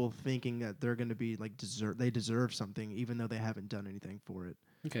people thinking that they're going to be like they deserve something, even though they haven't done anything for it.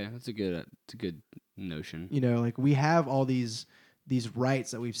 Okay, that's a good notion. You know, like we have all these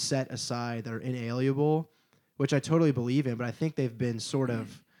rights that we've set aside that are inalienable, which I totally believe in, but I think they've been sort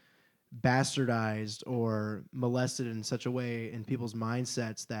of bastardized or molested in such a way in people's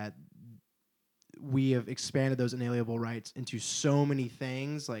mindsets that we have expanded those inalienable rights into so many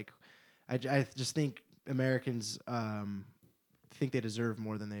things. Like, I just think Americans think they deserve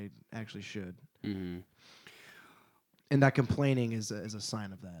more than they actually should, Mm-hmm. and that complaining is a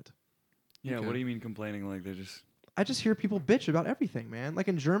sign of that. yeah. Okay. What do you mean complaining? Like they're just I just hear people bitch about everything, man. Like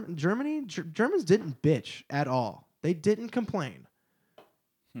in Germany, Germans didn't bitch at all. They didn't complain.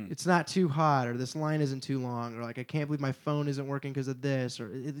 It's not too hot, or this line isn't too long, or like I can't believe my phone isn't working because of this, or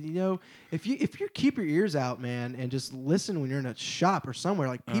you know, if you keep your ears out, man, and just listen when you're in a shop or somewhere,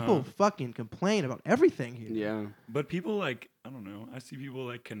 like people fucking complain about everything here. Yeah. But people like, I don't know. I see people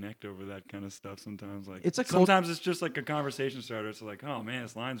like connect over that kind of stuff sometimes. Like It's a sometimes it's just like a conversation starter. It's like, oh man,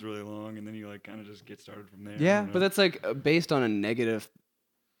 this line's really long, and then you like kind of just get started from there. I Yeah, don't know. But that's like based on a negative.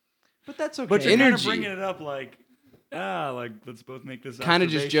 But that's okay. But you're kind of energy. bringing it up like, like let's both make this Kinda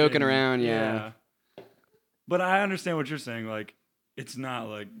just joking observation. around, yeah. But I understand what you're saying. Like, it's not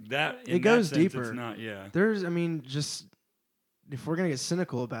like that. In It goes that sense, deeper. It's not. Yeah. There's, I mean, just if we're gonna get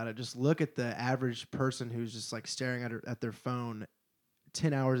cynical about it, just look at the average person who's just like staring at their phone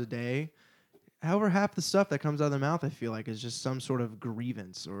 10 hours a day. However, half the stuff that comes out of their mouth, I feel like, is just some sort of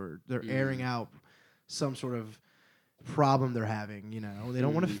grievance, or they're airing out some sort of problem they're having. You know, they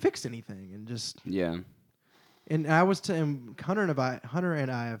don't want to fix anything, and just. Yeah. And I was Hunter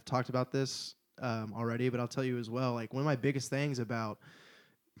and I have talked about this already, but I'll tell you as well. Like, one of my biggest things about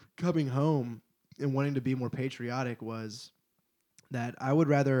coming home and wanting to be more patriotic was that I would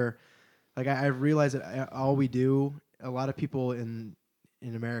rather, like, I realized that all we do, a lot of people in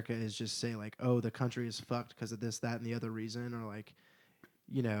America, is just say like, oh, the country is fucked because of this, that, and the other reason, or like,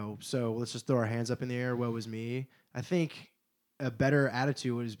 you know, so let's just throw our hands up in the air. Woe is me. I think a better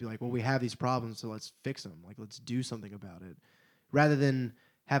attitude would just be like, well, we have these problems, so let's fix them. Like, let's do something about it, rather than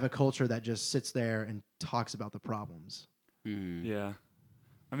have a culture that just sits there and talks about the problems. Mm-hmm. Yeah.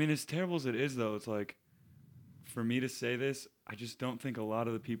 I mean, as terrible as it is, though, it's like, for me to say this, I just don't think a lot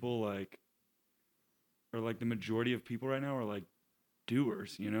of the people, like, or like the majority of people right now are like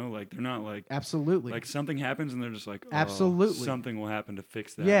doers, you know? Like, they're not like, Absolutely. like something happens and they're just like, oh, Absolutely. something will happen to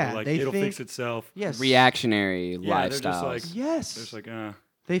fix that. Yeah, Or like, they it'll think- fix itself. yes. Reactionary Yeah, they're just lifestyles. like- Yes. They're just like,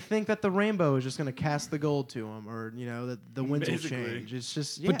 They think that the rainbow is just going to cast the gold to them, or, you know, that the winds will Basically. change. It's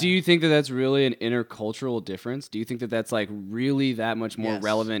just, yeah. But do you think that that's really an intercultural difference? Do you think that that's like really that much more Yes.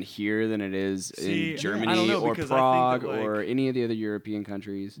 relevant here than it is See, in I Germany don't know, or because I think Prague that, like- or any of the other European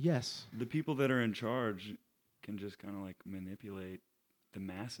countries? Yes. the people that are in charge can just kind of like manipulate the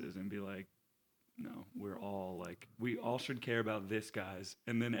masses and be like, no, we're all like, we all should care about this, guys.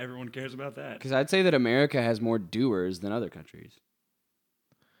 And then everyone cares about that. Because I'd say that America has more doers than other countries.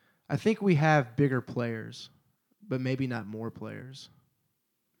 I think we have bigger players, but maybe not more players.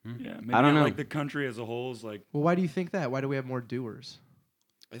 Yeah, maybe I don't not, know. like the country as a whole is like, Well, why do you think that? Why do we have more doers?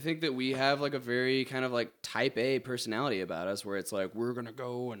 I think that we have like a very kind of like type A personality about us where it's like we're going to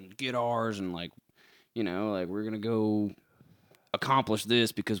go and get ours and like, you know, like we're going to go accomplish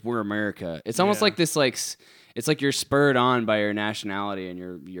this because we're America. It's almost Yeah. like this like it's like you're spurred on by your nationality and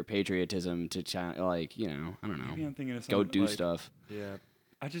your patriotism to like, you know, I don't maybe know, I'm thinking of go something do like, stuff. Yeah,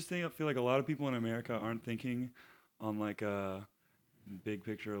 I feel like a lot of people in America aren't thinking on like a big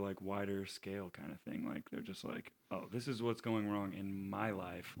picture, like wider scale kind of thing. Like they're just like, oh, this is what's going wrong in my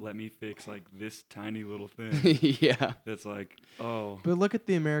life. Let me fix like this tiny little thing. Yeah. That's like, oh, But look at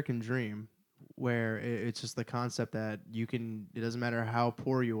the American dream, where it's just the concept that it doesn't matter how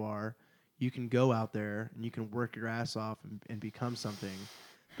poor you are, you can go out there and you can work your ass off and become something.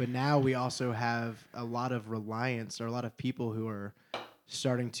 But now we also have a lot of reliance, or a lot of people who are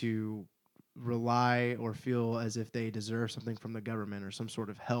starting to rely or feel as if they deserve something from the government or some sort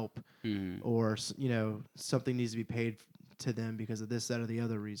of help, or something needs to be paid to them because of this, that, or the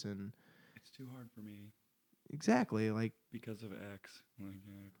other reason. it's too hard for me Exactly, like because of X. Like,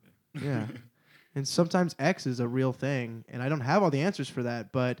 yeah, okay. yeah. And sometimes X is a real thing, and I don't have all the answers for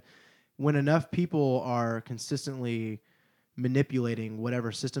that, but when enough people are consistently manipulating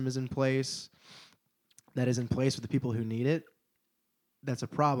whatever system is in place that is in place for the people who need it, that's a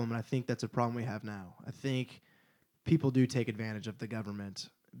problem, and I think that's a problem we have now. I think people do take advantage of the government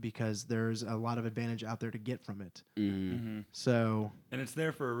because there's a lot of advantage out there to get from it. So And it's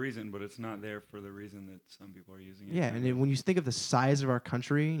there for a reason, but it's not there for the reason that some people are using it. yeah, and when you think of the size of our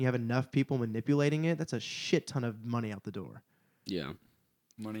country, and you have enough people manipulating it, that's a shit ton of money out the door. Yeah.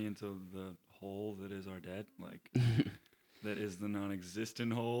 Money into the hole that is our debt, like that is the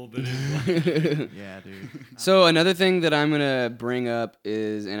non-existent hole that is like. Yeah, dude. So another thing that I'm gonna bring up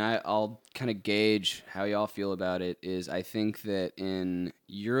is, and I'll kind of gauge how y'all feel about it, is I think that in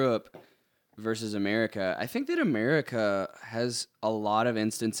Europe versus America, I think that America has a lot of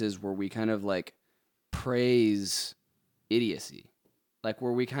instances where we kind of like praise idiocy, like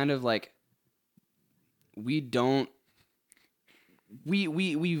where we kind of like we don't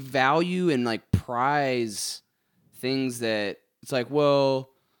we value and like prize things that it's like, well,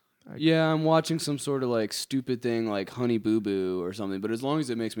 yeah, I'm watching some sort of like stupid thing like Honey Boo Boo or something, but as long as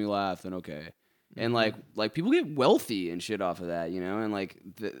it makes me laugh, then okay. And like people get wealthy and shit off of that, and like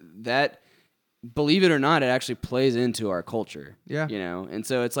that, believe it or not, it actually plays into our culture. Yeah. And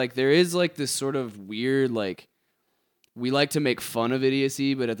so it's like there is like this sort of weird, like, we like to make fun of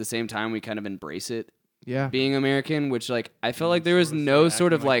idiocy, but at the same time we kind of embrace it. Yeah. Being American, which like I felt like there was Sort of no start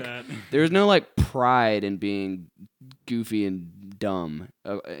sort of acting like like that. there was no like pride in being goofy and dumb,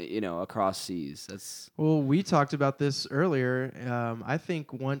 across seas. That's Well, we talked about this earlier. I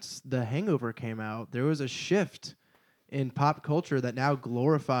think once The Hangover came out, there was a shift in pop culture that now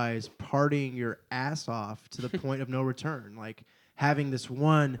glorifies partying your ass off to the point of no return. Like having this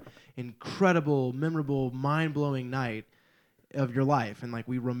one incredible, memorable, mind-blowing night of your life, and like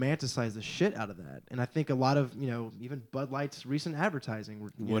we romanticize the shit out of that. And I think a lot of even Bud Light's recent advertising,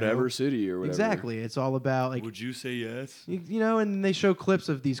 city or whatever. exactly, it's all about like Would you say yes? and they show clips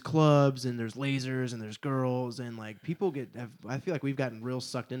of these clubs, and there's lasers and there's girls, and like people I feel like we've gotten real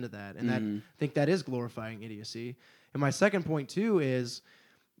sucked into that, and that I think that is glorifying idiocy. And my second point too is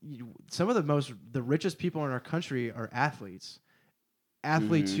some of the richest people in our country are athletes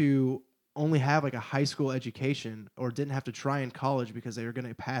who only have like a high school education or didn't have to try in college because they were going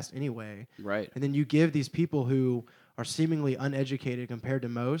to pass anyway. Right. And then you give these people who are seemingly uneducated compared to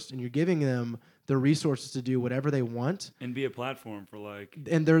most, and you're giving them the resources to do whatever they want. And be a platform for like.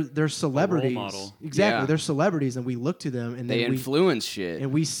 And they're celebrities. model. Exactly. Yeah. They're celebrities, and we look to them and They then influence shit.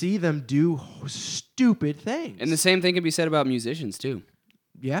 and we see them do stupid things. And the same thing can be said about musicians too.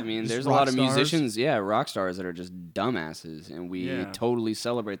 yeah, I mean, just there's a rock lot of stars. musicians, rock stars that are just dumbasses, and we Yeah. totally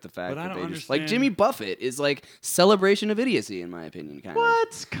celebrate the fact But I that don't they just like understand- Jimmy Buffett is like celebration of idiocy, in my opinion, kind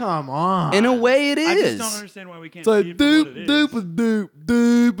What? Come on. of. In a way, it I is. just don't understand why we can't It's like see it for what it is.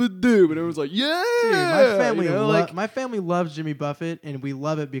 doop, and everyone's like, yeah. Dude, my family, like, my family loves Jimmy Buffett, and we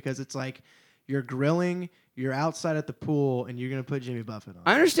love it because it's like you're grilling, you're outside at the pool, and you're gonna put Jimmy Buffett on.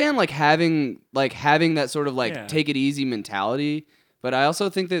 I understand like having that sort of like Yeah. take it easy mentality, but I also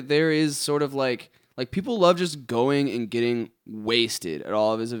think that there is sort of like people love just going and getting wasted at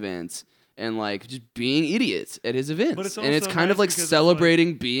all of his events and like just being idiots at his events. But it's and it's also kind of nice like because it's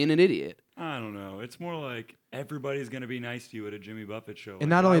celebrating being an idiot. I don't know. It's more like everybody's gonna be nice to you at a Jimmy Buffett show. And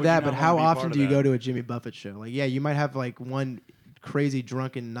not only that, but how often do you go go to a Jimmy Buffett show? Like, yeah, you might have like one crazy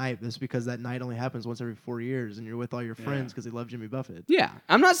drunken night. That's because that night only happens once every 4 years, and you're with all your friends because they love Jimmy Buffett. Yeah,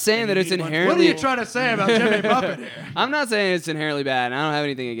 I'm not saying And that you it's need a bunch of- inherently. What are you trying to say about Jimmy Buffett here? I'm not saying it's inherently bad. And I don't have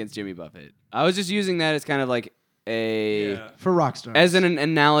anything against Jimmy Buffett. I was just using that as kind of like a. Yeah. For rock stars. As an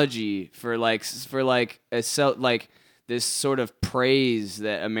analogy for like this sort of praise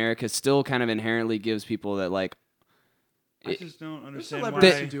that America still kind of inherently gives people that like I just don't There's understand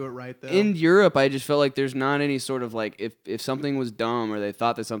celebrities why. who do it right though. in Europe. I just felt like there's not any sort of like if something was dumb or they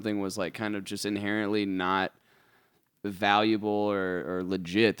thought that something was like kind of just inherently not valuable or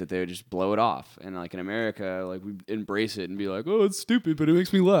legit that they would just blow it off. And like in America, like we embrace it and be like, oh, it's stupid, but it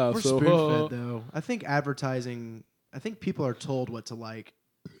makes me laugh. We're so spoon-fed, though. I think advertising. I think people are told what to like,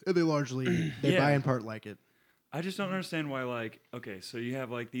 and they largely they Yeah. buy in part like it. I just don't understand why, like, okay, so you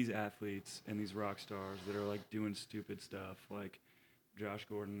have like these athletes and these rock stars that are like doing stupid stuff, like Josh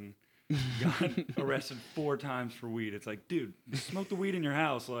Gordon got arrested 4 times for weed. It's like, dude, smoke the weed in your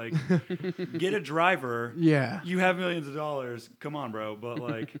house. Like, get a driver. Yeah. You have millions of dollars. Come on, bro. But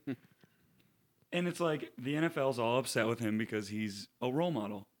like, and it's like the NFL's all upset with him because he's a role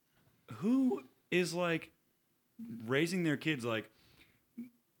model. Who is like raising their kids like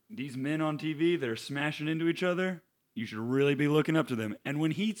these men on TV that are smashing into each other? You should really be looking up to them. And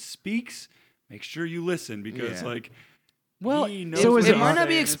when he speaks, make sure you listen because Yeah. like. Well, he knows so what is it it he's might not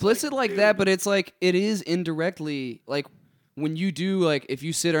be saying. It's explicit like dude, that, but it's like it is indirectly like when you do like if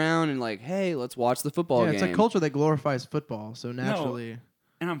you sit around and like, hey, let's watch the football Yeah, game. it's a culture that glorifies football, so naturally.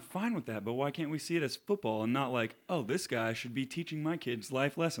 And I'm fine with that, but why can't we see it as football and not like, oh, this guy should be teaching my kids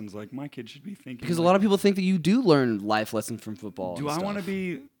life lessons? Like my kid should be thinking. Because a like, lot of people think that you do learn life lessons from football. do and I want to stuff.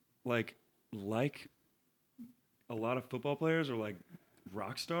 be like a lot of football players or like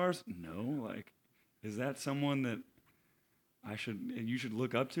rock stars? No, like, is that someone that you should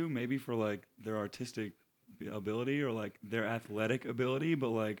look up to maybe for like their artistic ability or like their athletic ability, but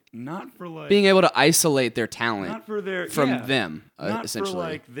like not for like being able to isolate their talent not for their from yeah, them, not essentially. for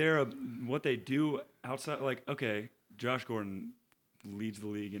like their what they do outside. Like, okay, Josh Gordon leads the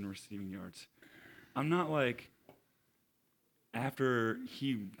league in receiving yards. I'm not like after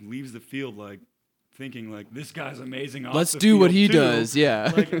he leaves the field like thinking like this guy's amazing. Off Let's the do what field, he too. does.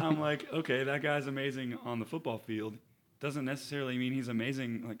 Yeah. Like I'm like, okay, that guy's amazing on the football field. Doesn't necessarily mean he's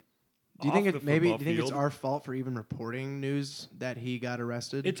amazing like. Do you off think the it maybe? Do football you think it's field. our fault for even reporting news that he got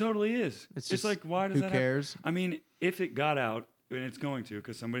arrested? It totally is. It's It's just, like why does who that happen? cares? I mean, if it got out, and it's going to,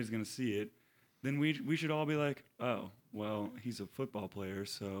 because somebody's going to see it, then we should all be like, oh, well, he's a football player,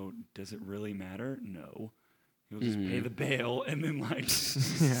 so does it really matter? No. He'll just pay the bail, and then like,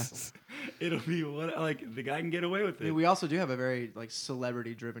 Yeah. it'll be what like the guy can get away with I it. mean, we also do have a very like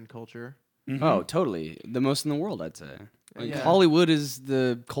celebrity-driven culture. Mhm. Oh, totally. The most in the world, I'd say. Like, Yeah. Hollywood is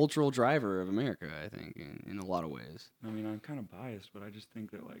the cultural driver of America, I think, in a lot of ways. I mean, I'm kind of biased, but I just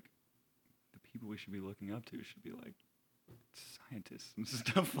think that like the people we should be looking up to should be like scientists and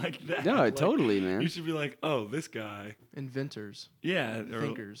stuff like that. No, Like, totally, man. You should be like, oh, this guy, Inventors, yeah, or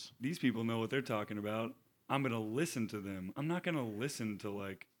thinkers. these people know what they're talking about. I'm going to listen to them. I'm not going to listen to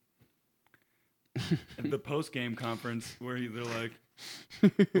like the post-game conference where they're like,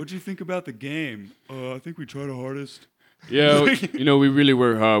 what'd you think about the game? I think we tried our hardest. Yeah, we really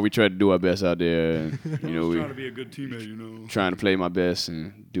work hard. We try to do our best out there. I was trying to be a good teammate, Trying to play my best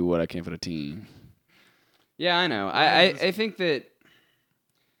and do what I can for the team. Yeah, I know. I think that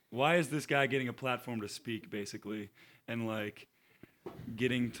Why is this guy getting a platform to speak, basically, and like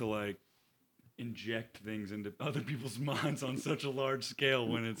getting to like inject things into other people's minds on such a large scale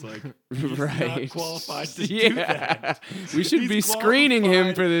when it's like he's not right qualified to do that. We should He's be screening him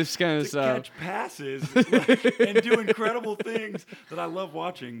qualified for this kind of to stuff. catch passes like, and do incredible things that I love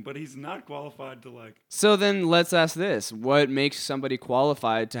watching, but he's not qualified to like. So then let's ask this. What makes somebody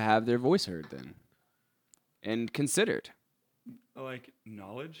qualified to have their voice heard then? And considered? Like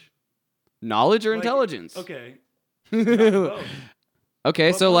knowledge. Knowledge or Like, intelligence? Okay. Both.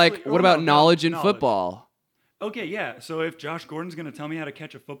 Okay, But so like mostly- what or about no, knowledge in knowledge. football? Okay, yeah. So if Josh Gordon's gonna tell me how to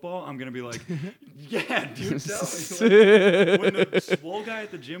catch a football, I'm gonna be like, yeah, dude, tell me. Like, when the swole guy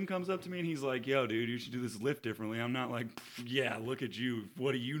at the gym comes up to me and he's like, yo, dude, you should do this lift differently. I'm not like, yeah, look at you.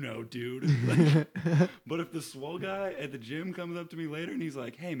 What do you know, dude? Like, but if the swole guy at the gym comes up to me later and he's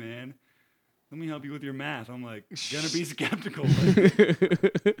like, hey, man, let me help you with your math. I'm like, gonna be skeptical.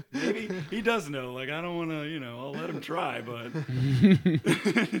 Like, maybe he does know. Like, I don't want to, I'll let him try, but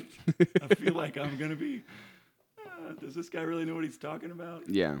I feel like I'm gonna be. Does this guy really know what he's talking about?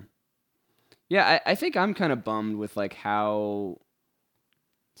 Yeah. Yeah, I think I'm kind of bummed with like how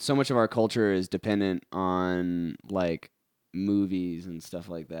so much of our culture is dependent on like movies and stuff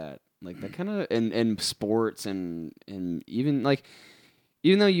like that. Like that kind of and sports and even like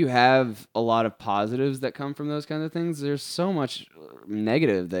even though you have a lot of positives that come from those kinds of things, there's so much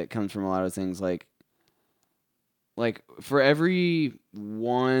negative that comes from a lot of things like for every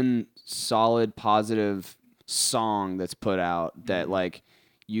one solid positive song that's put out that like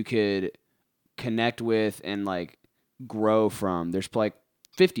you could connect with and like grow from, there's like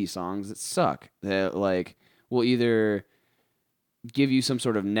 50 songs that suck that like will either give you some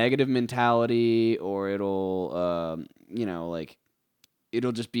sort of negative mentality or it'll like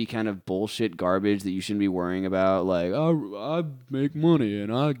it'll just be kind of bullshit garbage that you shouldn't be worrying about. Like, oh, I make money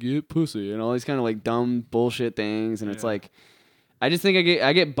and I get pussy and all these kind of like dumb bullshit things. And it's Yeah. like, I just think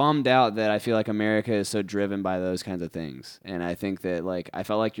I get bummed out that I feel like America is so driven by those kinds of things. And I think that like I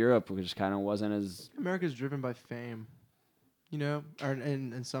felt like Europe just kind of wasn't as America's driven by fame, you know, or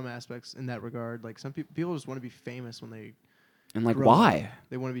in some aspects in that regard. Like some people just want to be famous when they and like grow why? up.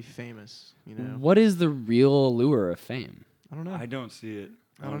 They want to be famous, you know. What is the real allure of fame? I don't know. I don't see it.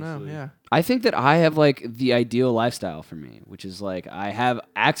 I don't know. honestly. Yeah. I think that I have like the ideal lifestyle for me, which is like I have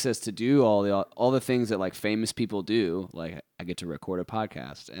access to do all the things that like famous people do. Like I get to record a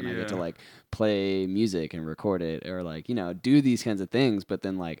podcast and I get to Yeah. like play music and record it or like, you know, do these kinds of things, but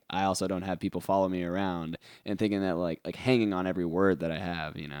then like I also don't have people follow me around and thinking that like hanging on every word that I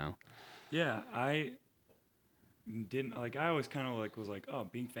have, you know. Yeah, I didn't like. I always kind of like was like, oh,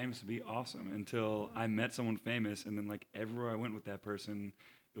 being famous would be awesome until I met someone famous, and then like everywhere I went with that person,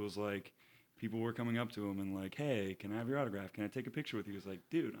 it was like people were coming up to him and like, hey, can I have your autograph? Can I take a picture with you? It's like,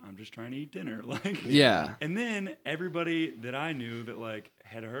 dude, I'm just trying to eat dinner. Like, Yeah. And then everybody that I knew that like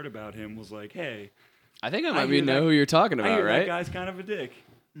had heard about him was like, hey, I think I I might hear know that- who you're talking I about, hear that right? guy's kind of a dick.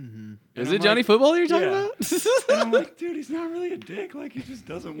 Mm-hmm. Is And it I'm Johnny like, Football that you're talking yeah. about? And I'm like, dude, he's not really a dick. Like, he just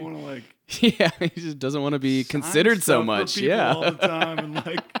doesn't want to like Yeah, he just doesn't want to be sign considered so stuff for much. people Yeah. all the time and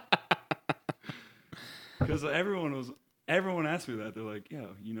like because everyone asked me that. They're like, yo,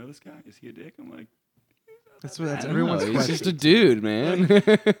 you know this guy? Is he a dick? I'm like, That's what that's I don't everyone's know, he's question. just a dude, man.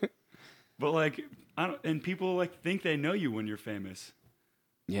 but like I don't, and people like think they know you when you're famous.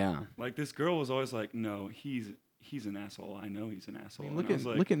 Yeah. Like this girl was always like, no, he's an asshole. I know he's an I asshole. mean, And I was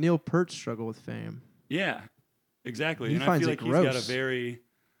like, look at Neil Peart's struggle with fame. yeah, exactly. He And I finds feel it like he's got a gross. very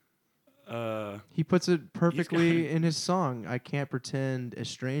He puts it perfectly in his song. I can't pretend a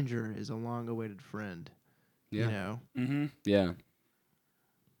stranger is a long-awaited friend. Yeah. You know. mm-hmm. Yeah.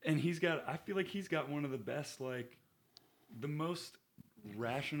 And I feel like he's got one of the best, like, the most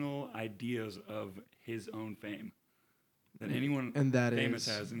rational ideas of his own fame that anyone And that famous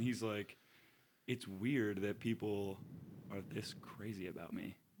is- has. And he's like, it's weird that people are this crazy about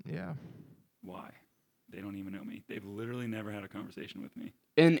me. Yeah. Why? They don't even know me. They've literally never had a conversation with me.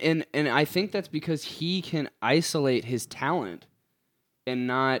 And I think that's because he can isolate his talent and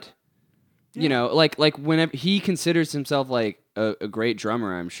not you know, like whenever he considers himself like a great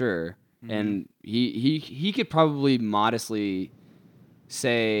drummer, I'm sure. And he could probably modestly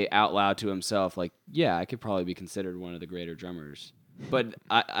say out loud to himself, like, yeah, I could probably be considered one of the greater drummers. But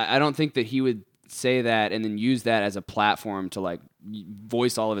I don't think that he would say that and then use that as a platform to like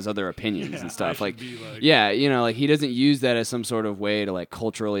voice all of his other opinions and stuff. Like, yeah, you know, like he doesn't use that as some sort of way to like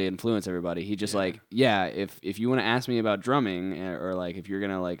culturally influence everybody. He just like, yeah, if you want to ask me about drumming or like if you're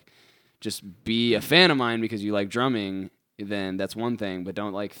gonna like just be a fan of mine because you like drumming, then that's one thing. But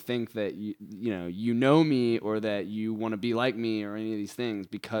don't like think that you know me or that you want to be like me or any of these things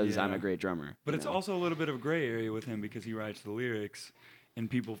because I'm a great drummer. But it's also a little bit of a gray area with him because he writes the lyrics and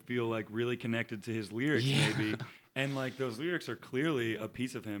people feel like really connected to his lyrics maybe. And like those lyrics are clearly a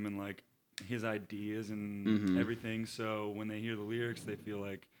piece of him and like his ideas and everything. So when they hear the lyrics, they feel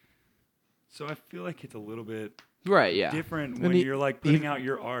like. So I feel like it's a little bit right, yeah, different And when he- you're like putting out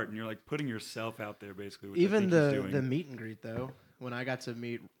your art and you're like putting yourself out there basically. Which Even I think he's the doing. meet and greet though, when I got to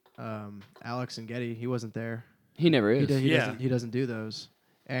meet Alex and Getty, he wasn't there. he never is. He doesn't do those.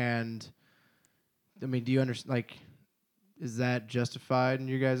 And I mean, do you understand? Like, is that justified in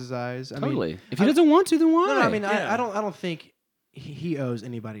your guys' eyes? I Totally. mean, If he doesn't want to, then why? no, I mean, Yeah. I don't think he owes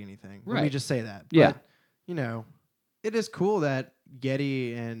anybody anything. Let me Right. just say that. Yeah. But, you know, it is cool that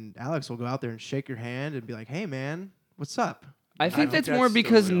Getty and Alex will go out there and shake your hand and be like, "Hey, man, what's up?" I think think that's more that's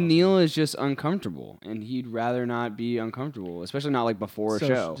because totally awesome. Neil is just uncomfortable, and he'd rather not be uncomfortable, especially not like before So a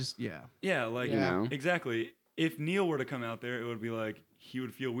show. just Yeah, like You know? exactly. If Neil were to come out there, it would be like he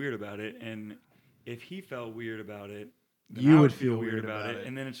would feel weird about it, and if he felt weird about it, then You I would feel weird about it.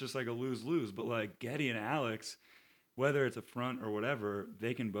 and then it's just like a lose-lose. But like Getty and Alex, whether it's a front or whatever,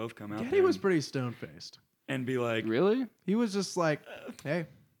 they can both come out Getty there was pretty stone faced. and be like, Really? He was just like, "Hey."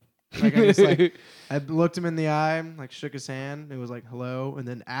 Like I just like I looked him in the eye, like shook his hand, and was like hello, and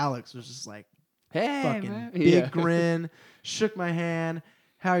then Alex was just like Hey, fucking man. big Yeah. grin, shook my hand.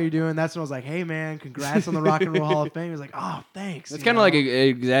 How are you doing? That's when I was like, hey man, congrats on the Rock and Roll Hall of Fame. He was like, oh thanks. That's you kind of like know?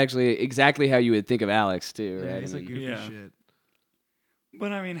 exactly how you would think of Alex too, Yeah, right? he's I like mean, goofy Yeah. shit.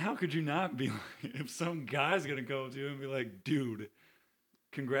 but I mean, how could you not be like, if some guy's gonna go up to you and be like, dude,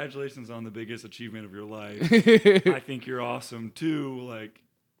 congratulations on the biggest achievement of your life. I think you're awesome too. Like,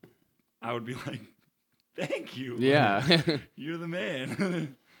 I would be like, thank you. yeah. You're the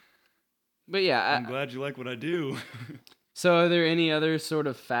man. But yeah, I'm glad you like what I do. So are there any other sort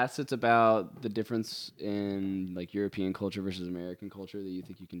of facets about the difference in like European culture versus American culture that you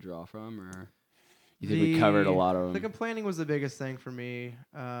think you can draw from, or you think we covered a lot of The them? complaining was the biggest thing for me.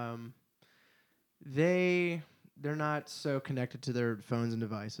 They're not so connected to their phones and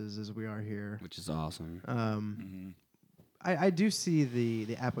devices as we are here. Which is awesome. I do see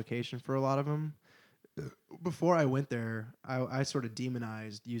the application for a lot of them. Before I went there, I sort of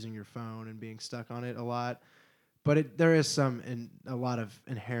demonized using your phone and being stuck on it a lot. But there is a lot of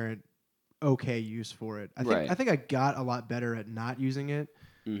inherent okay use for it. I think I got a lot better at not using it.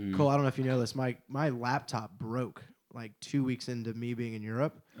 Cole, I don't know if you know this. My laptop broke like 2 weeks into me being in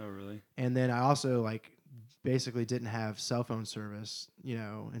Europe. Oh, really? And then I also like basically didn't have cell phone service,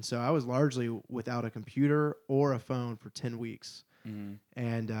 and so I was largely without a computer or a phone for 10 weeks.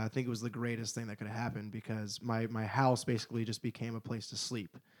 And I think it was the greatest thing that could have happened because my house basically just became a place to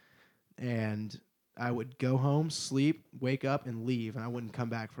sleep. And I would go home, sleep, wake up, and leave, and I wouldn't come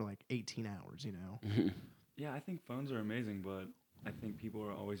back for like 18 hours, Yeah, I think phones are amazing, but I think people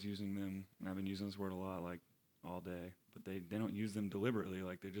are always using them, and I've been using this word a lot, like all day, but they don't use them deliberately.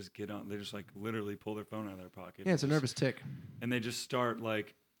 Like they just like literally pull their phone out of their pocket. Yeah, it's a nervous tick. And they just start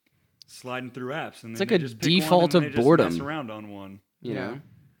like sliding through apps, and It's then like they a just pick default one, of and they just boredom. mess around on one. You know?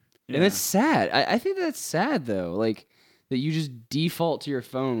 Yeah. And it's sad. I think that's sad though. Like that you just default to your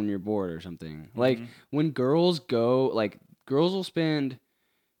phone when you're bored or something. Like when girls will spend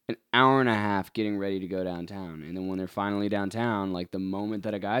an hour and a half getting ready to go downtown, and then when they're finally downtown, like the moment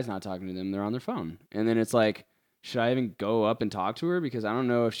that a guy's not talking to them, they're on their phone. And then it's like, should I even go up and talk to her? Because I don't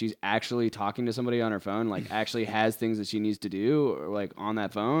know if she's actually talking to somebody on her phone, like actually has things that she needs to do, or like on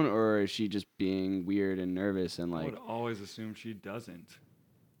that phone, or is she just being weird and nervous and I like would always assume she doesn't.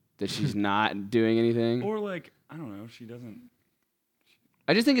 that she's not doing anything? Or like, I don't know, she doesn't.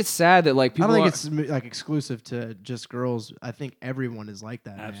 I just think it's sad that like I people. don't think it's like exclusive to just girls. I think everyone is like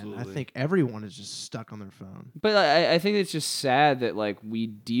that. Man. I Absolutely. think everyone is just stuck on their phone. But I think it's just sad that like we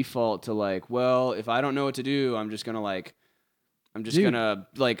default to like, well, if I don't know what to do, I'm just gonna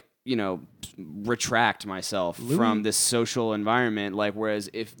retract myself from this social environment. Like, whereas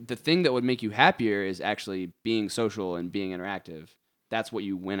if the thing that would make you happier is actually being social and being interactive, that's what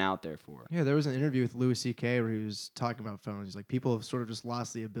you went out there for. Yeah, there was an interview with Louis C.K. where he was talking about phones. He's like, people have sort of just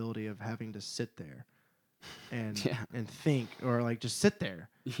lost the ability of having to sit there and and think, or like just sit there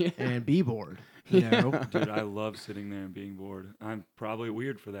and be bored. You know, Dude, I love sitting there and being bored. I'm probably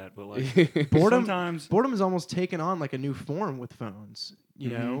weird for that, but like boredom is almost taken on like a new form with phones. You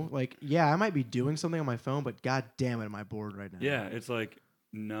know, like I might be doing something on my phone, but god damn it, am I bored right now? Yeah, it's like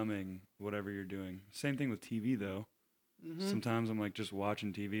numbing whatever you're doing. Same thing with TV though. Sometimes I'm like just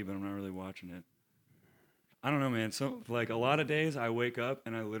watching TV, but I'm not really watching it. I don't know, man. So like a lot of days I wake up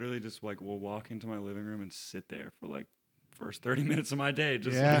and I literally just like will walk into my living room and sit there for like first 30 minutes of my day.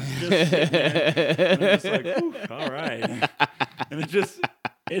 Just sit there. And I'm just like, "Ooh, all right." And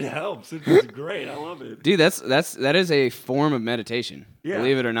it helps. It's just great. I love it. Dude, that is a form of meditation. Yeah.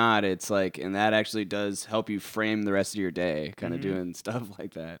 Believe it or not, it's like, and that actually does help you frame the rest of your day, kind of doing stuff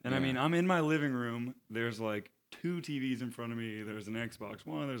like that. And I mean, I'm in my living room. There's like 2 TVs in front of me. There's an Xbox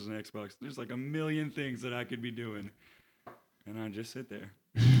One. There's an Xbox. There's like a million things that I could be doing. And I just sit there.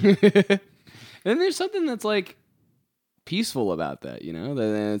 And there's something that's like peaceful about that, you know?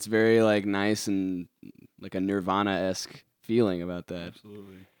 That it's very like nice and like a Nirvana-esque feeling about that.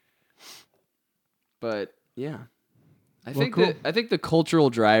 Absolutely. But yeah. I Well, think cool. I think the cultural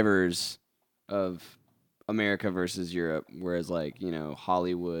drivers of America versus Europe, whereas like, you know,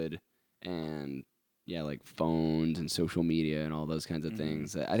 Hollywood and like phones and social media and all those kinds of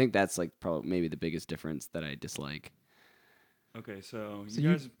things. I think that's like probably maybe the biggest difference that I dislike. Okay, so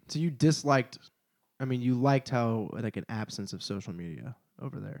you disliked. I mean, you liked how like an absence of social media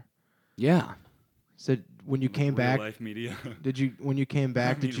over there. Yeah. So when you came back, life media. when you came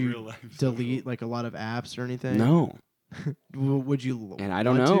back, did real you life delete social. like a lot of apps or anything? No. Would you? And I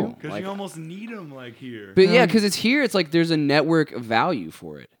don't want know. to? Because Like, you almost need them like here. but yeah, because it's here, it's like there's a network value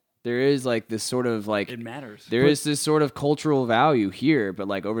for it. There is like this sort of like It matters. there is this sort of cultural value here, but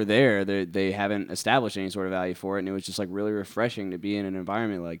like over there, they haven't established any sort of value for it, and it was just like really refreshing to be in an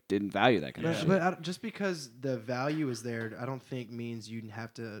environment like didn't value that kind of shit. But just because the value is there, I don't think means you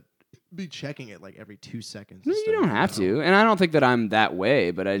have to be checking it like every 2 seconds. No, and you stuff, don't have to, and I don't think that I'm that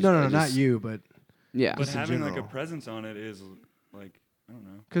way. But I just, No, I not just- you, but Yeah, But Just in having like a general. presence on it is like, I don't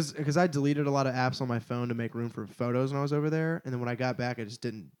know. because I deleted a lot of apps on my phone to make room for photos when I was over there, and then when I got back, I just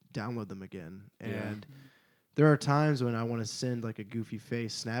didn't download them again. Yeah. And there are times when I want to send like a goofy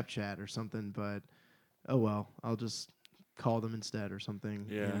face Snapchat or something, but oh well, I'll just call them instead or something.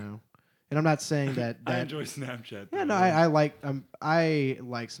 Yeah. You know? And I'm not saying that. I enjoy Snapchat. Yeah, though, no, man. I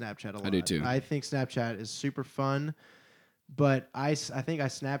like Snapchat a lot. I do too. I think Snapchat is super fun, but I think I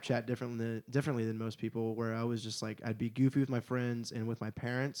Snapchat differently than most people. Where I was just like, I'd be goofy with my friends and with my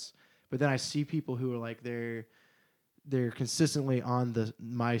parents, but then I see people who are like they're consistently on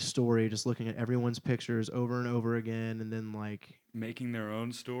my story, just looking at everyone's pictures over and over again, and then like making their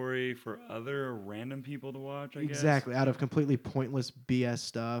own story for other random people to watch. I guess. exactly out of completely pointless BS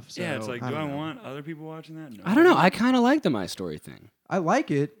stuff. So, Yeah, it's like, do I don't know. want other people watching that? No. I don't know. I kind of like the My Story thing. I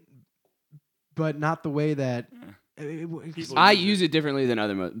like it, but not the way that. People I use use it differently than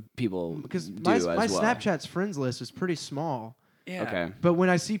other people Because do my as well. Snapchat's friends list is pretty small. Yeah. Okay. But when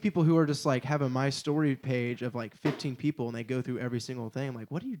I see people who are just like have a My Story page of like 15 people and they go through every single thing, I'm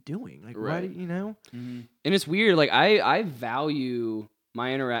like, what are you doing? Like, why Right. do you know? Mm-hmm. And it's weird. Like I value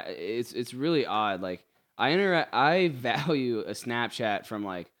my It's really odd. Like I value a Snapchat from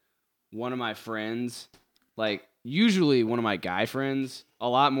like one of my friends, like usually one of my guy friends, a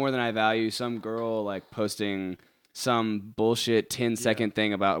lot more than I value some girl like posting some bullshit 10-second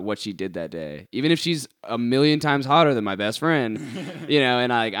thing about what she did that day. Even if she's a million times hotter than my best friend,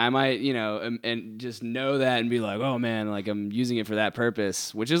 and I might, and just know that and be like, oh man, like I'm using it for that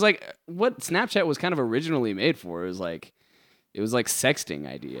purpose, which is like what Snapchat was kind of originally made for. It was like sexting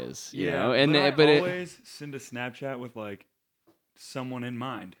ideas, you know? And but I always send a Snapchat with like someone in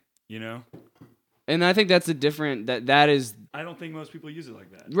mind, and I think that's a different that is I don't think most people use it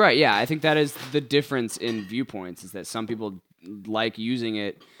like that. right. Yeah, I think that is the difference in viewpoints, is that some people like using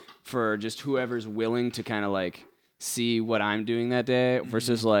it for just whoever's willing to kind of like see what I'm doing that day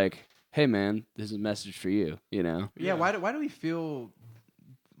versus like, hey man, this is a message for you, Yeah. Yeah. Why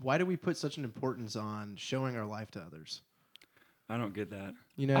do we put such an importance on showing our life to others? I don't get that.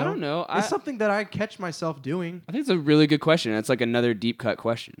 You know? I don't know. It's something that I catch myself doing. I think it's a really good question. It's like another deep cut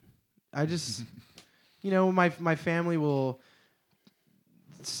question. I just, my family will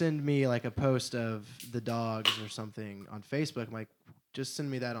send me like a post of the dogs or something on Facebook. I'm like, just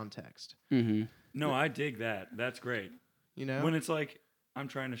send me that on text. Mm-hmm. No, I dig that. That's great. You know? When it's like I'm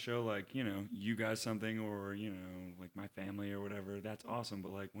trying to show like, you guys something or, like my family or whatever, that's awesome.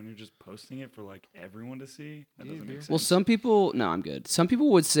 But like when you're just posting it for like everyone to see, that doesn't make sense. Well, some people, no, I'm good. Some people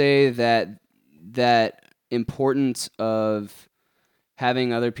would say that importance of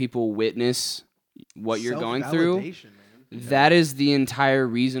having other people witness what you're going through, Self-validation, man. that is the entire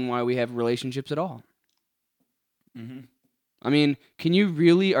reason why we have relationships at all. Mm-hmm. I mean, can you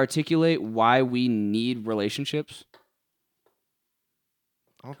really articulate why we need relationships?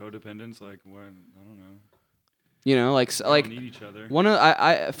 Codependence, like what? I don't know. You know, like We don't need each other. one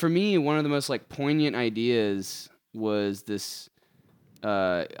of for me, one of the most like poignant ideas was this.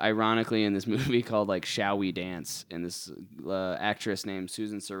 Ironically, in this movie called like "Shall We Dance," and this actress named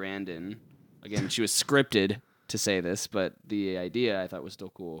Susan Sarandon. Again, she was scripted to say this, but the idea I thought was still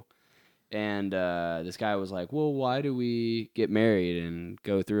cool. And this guy was like, "Well, why do we get married and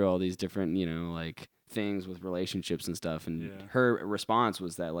go through all these different, like things with relationships and stuff?" And her response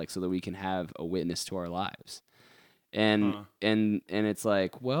was that like so that we can have a witness to our lives. And and it's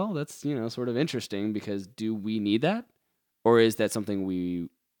like, well, that's sort of interesting, because do we need that? Or is that something we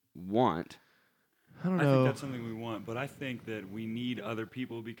want? I don't I know. think that's something we want, but I think that we need other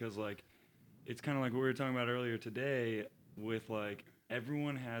people because, like, it's kind of like what we were talking about earlier today with, like,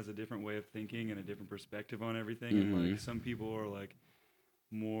 everyone has a different way of thinking and a different perspective on everything. Mm-hmm. And, like, some people are, like,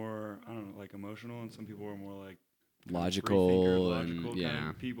 more, I don't know, like, emotional, and some people are more, like, kind of Logical logical and, kind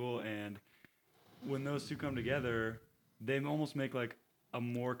of people. And when those two come together, they almost make, like, a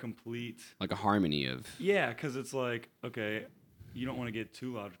more complete... Like a harmony of... Yeah, because it's like, okay, you don't want to get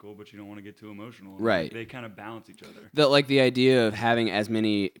too logical, but you don't want to get too emotional. And Right. They kind of balance each other. The idea of having as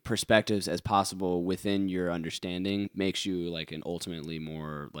many perspectives as possible within your understanding makes you like an ultimately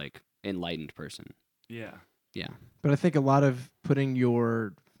more like enlightened person. Yeah. Yeah. But I think a lot of putting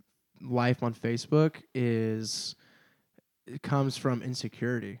your life on Facebook it comes from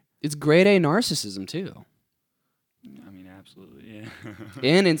insecurity. It's grade A narcissism too. I mean, absolutely, yeah.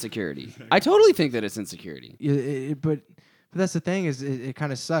 And insecurity. I totally think that it's insecurity. But that's the thing is it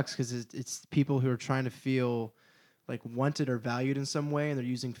kind of sucks because it's people who are trying to feel like wanted or valued in some way, and they're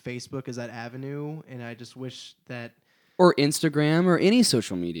using Facebook as that avenue. And I just wish that Or Instagram or any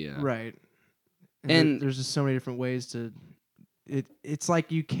social media. right. And there's just so many different ways to. It's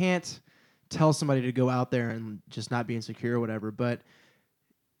like you can't tell somebody to go out there and just not be insecure or whatever, but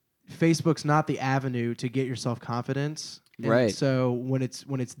Facebook's not the avenue to get your self-confidence. And Right. so when it's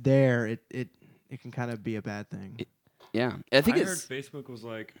there, it can kind of be a bad thing. Yeah, I think I heard it's Facebook was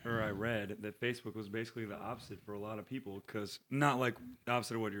like, or I read that Facebook was basically the opposite for a lot of people, because not like the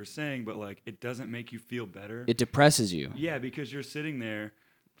opposite of what you're saying, but like it doesn't make you feel better. it depresses you. Yeah, because you're sitting there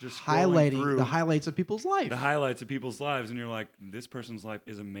just scrolling Highlighting through the highlights of people's life. the highlights of people's lives, and you're like, this person's life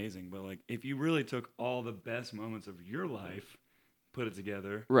is amazing. But like, if you really took all the best moments of your life, put it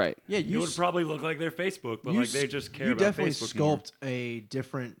together, Right. Yeah, it would probably look like their Facebook, but like they just care you about definitely Facebook more. sculpt a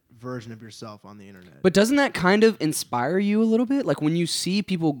different version of yourself on the internet. But doesn't that kind of inspire you a little bit? Like when you see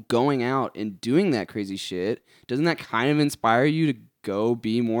people going out and doing that crazy shit, doesn't that kind of inspire you to go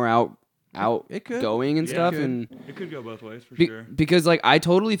be more It could. outgoing and Yeah, stuff? it could. And It could go both ways for Be- sure. Because like I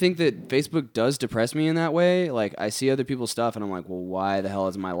totally think that Facebook does depress me in that way. Like I see other people's stuff and I'm like, well, why the hell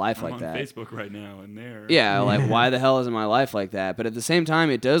is my life I'm like on that? Facebook right now, and there. Yeah, like why the hell isn't my life like that? But at the same time,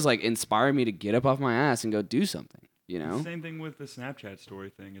 it does like inspire me to get up off my ass and go do something. You know? Same thing with the Snapchat story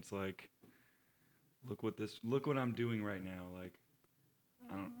thing. It's like, look what I'm doing right now. Like,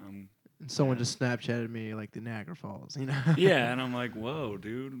 I'm Someone just Snapchatted me like the Niagara Falls, you know? yeah, and I'm like, whoa,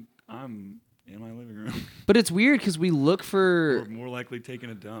 dude, I'm in my living room. But it's weird because we look Or for more likely taking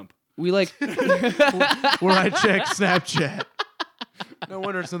a dump. we like Where I check Snapchat. No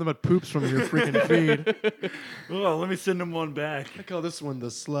wonder it's nothing but poops from your freaking feed. Oh, let me send them one back. I call this one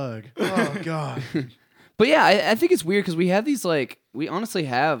the slug. Oh God. But yeah, I think it's weird because we have these like we honestly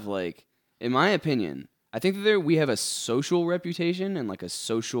have like in my opinion, I think that we have a social reputation and like a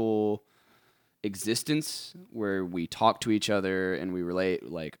social existence where we talk to each other and we relate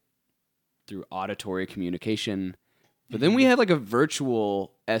like through auditory communication. But then we have like a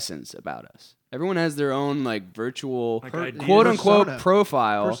virtual essence about us. Everyone has their own like virtual Like ideas. quote unquote Persona.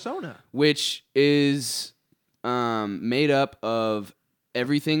 profile, Persona. which is made up of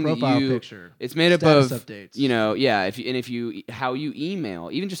everything Profile that you picture. it's made up Status of updates. you know, yeah, if you how you email,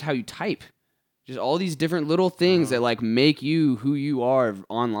 even just how you type. Just all these different little things that like make you who you are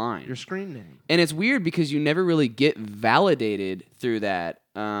online. Your screen name. And it's weird because you never really get validated through that.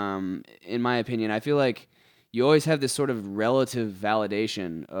 In my opinion, I feel like you always have this sort of relative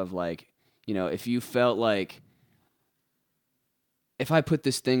validation of like, you know, if you felt like if I put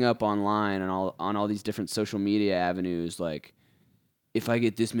this thing up online and on all these different social media avenues, like if I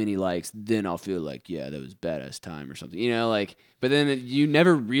get this many likes, then I'll feel like, yeah, that was badass time or something. You know, like, but then you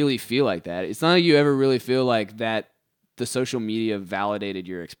never really feel like that. It's not like you ever really feel like that the social media validated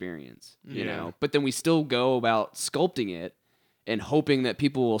your experience, you Yeah. know? But then we still go about sculpting it and hoping that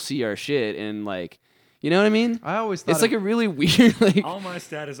people will see our shit and like, you know what I mean? I always thought It's like a really weird, like, All my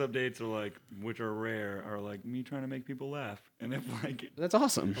status updates are like, which are rare, are like me trying to make people laugh. And if like that's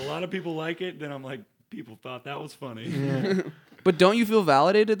awesome. a lot of people like it, then I'm like, people thought that was funny. Yeah. But don't you feel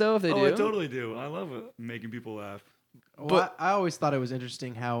validated though if they Oh, do? I totally do. I love it, making people laugh. Well, I always thought it was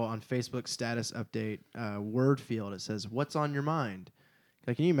interesting how on Facebook status update word field it says what's on your mind.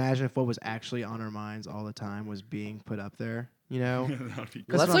 Like, can you imagine if what was actually on our minds all the time was being put up there? You know? That would be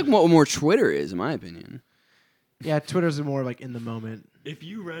Well, that's what like what more Twitter is, in my opinion. Yeah, Twitter's more like in the moment. If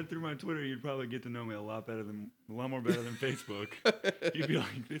you read through my Twitter, you'd probably get to know me a lot more better than Facebook. You'd be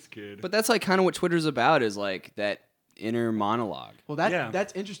like, this kid. But that's like kind of what Twitter's about is like that inner monologue. Well, Yeah.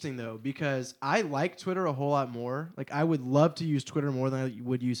 that's interesting though because I like Twitter a whole lot more. Like, I would love to use Twitter more than I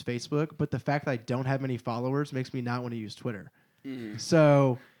would use Facebook, but the fact that I don't have many followers makes me not want to use Twitter.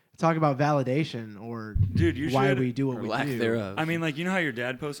 So, talk about validation or Dude, you why should. we do what Or we lack do. thereof. I mean, like, you know how your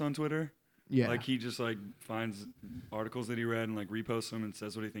dad posts on Twitter? Yeah. Like, he just, like, finds articles that he read and, like, reposts them and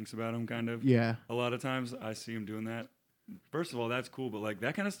says what he thinks about them, kind of. Yeah. A lot of times I see him doing that. First of all, that's cool, but, like,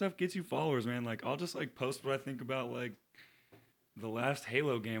 that kind of stuff gets you followers, man. Like, I'll just, like, post what I think about, like, the last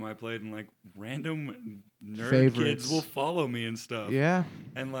Halo game I played, and, like, random nerd Favorites. kids will follow me and stuff. Yeah.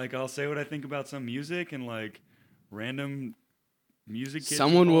 And, like, I'll say what I think about some music, and, like, random music kids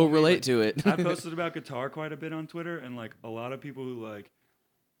Someone follow will me. relate Like, to it. I posted about guitar quite a bit on Twitter, and like a lot of people who like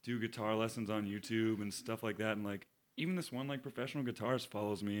do guitar lessons on YouTube and stuff like that, and like even this one like professional guitarist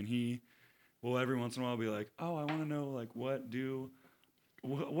follows me, and he will every once in a while be like, "Oh, I want to know like what are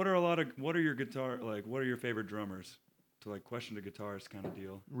your guitar like what are your favorite drummers?" To like question to guitarist kind of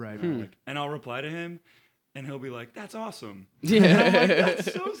deal. Right. And, I'm like, and I'll reply to him, and he'll be like, "That's awesome." Yeah. And I'm like,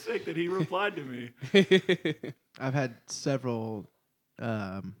 that's so sick that he replied to me. I've had several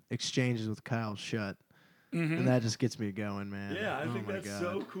exchanges with Kyle Shutt, and that just gets me going, man. Yeah, I Oh think my that's God.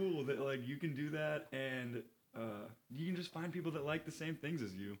 so cool that like you can do that, and you can just find people that like the same things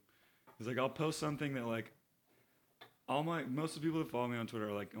as you. It's like I'll post something that like most of the people that follow me on Twitter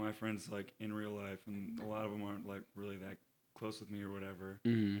are like my friends like in real life, and a lot of them aren't like really that close with me or whatever.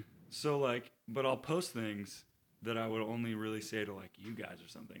 Mhm. So like, but I'll post things that I would only really say to like you guys or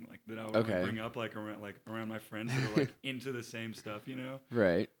something, like that I would Okay. only bring up like around my friends that are like into the same stuff, you know.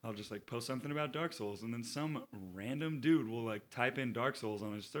 Right. I'll just like post something about Dark Souls, and then some random dude will like type in Dark Souls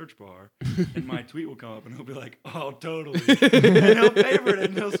on his search bar, and my tweet will come up, and he'll be like, "Oh, totally," and he'll favorite it,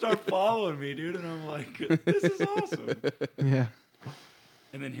 and he'll start following me, dude, and I'm like, "This is awesome." Yeah.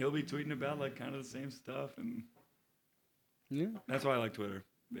 And then he'll be tweeting about like kind of the same stuff, and Yeah. that's why I like Twitter,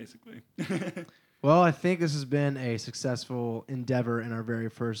 basically. Well, I think this has been a successful endeavor in our very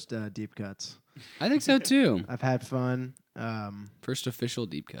first Deep Cuts. I think so too. I've had fun. First official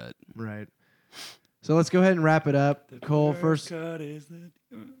deep cut. Right. So let's go ahead and wrap it up. Cole, first. Cut is the.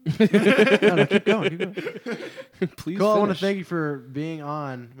 No, keep going. Keep going. Please. Cole, I want to finish. thank you for being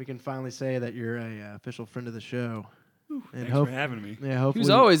on. We can finally say that you're a official friend of the show. And Thanks for having me. yeah, He hopefully, was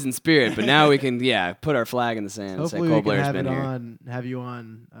always in spirit, but now we can, put our flag in the sand and say hopefully Cole we can Blair's have been it here. on, have you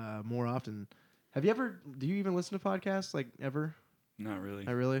on more often. Do you even listen to podcasts like ever? Not really.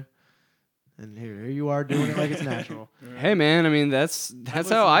 Not really. And here you are doing it like it's natural. Hey man, I mean that's listen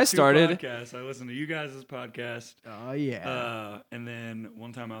how to I 2 started. podcasts. I listened to you guys' podcast. Oh yeah. And then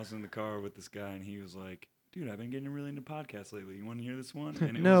one time I was in the car with this guy, and he was like, "Dude, I've been getting really into podcasts lately. You want to hear this one?"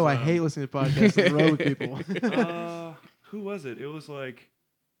 And it No, was, I hate listening to podcasts on the road with people. Who was it? It was like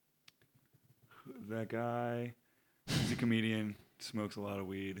that guy. He's a comedian. Smokes a lot of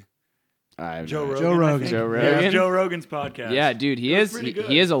weed. Joe Rogan. Joe I Rogan. think. Joe Yeah, it was Rogan? Joe Rogan's podcast. Yeah, dude, he It was is pretty good.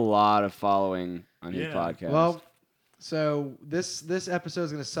 he has a lot of following on his Yeah. podcast. Well, so this episode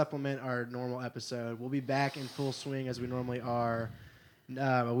is going to supplement our normal episode. We'll be back in full swing as we normally are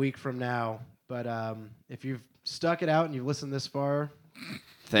a week from now. But if you've stuck it out and you've listened this far,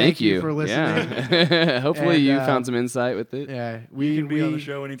 thank you you for Yeah. Hopefully And, you found some insight with it. yeah, You can be on the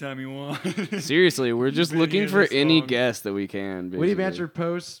show anytime you want. Seriously, we're just Been looking here for this any long. guest that we can. Witty basically. Banter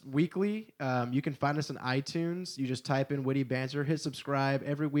posts weekly. You can find us on iTunes. You just type in Witty Banter, hit subscribe.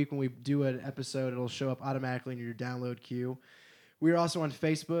 Every week when we do an episode, it'll show up automatically in your download queue. We are also on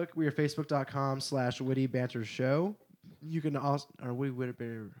Facebook. We are facebook.com/Witty Banter Show. You can also, or Witty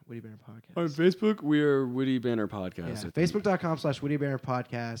Banter Podcast. On Facebook, we are Witty Banter Podcast. Yeah, I think. Facebook.com/Witty Banter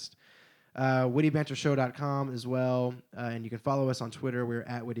Podcast. WittyBanterShow.com as well. And you can follow us on Twitter. We're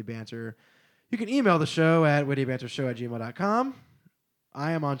at Witty Banter. You can email the show at wittybantershow@gmail.com.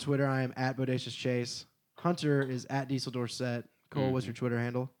 I am on Twitter. I am at Bodacious Chase. Hunter is at Diesel Dorset. Cole, what's your Twitter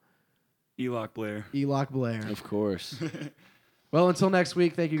handle? Elock Blair. Elock Blair. Of course. Well, until next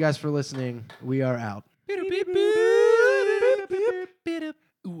week, thank you guys for listening. We are out.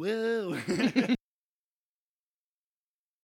 Whoa.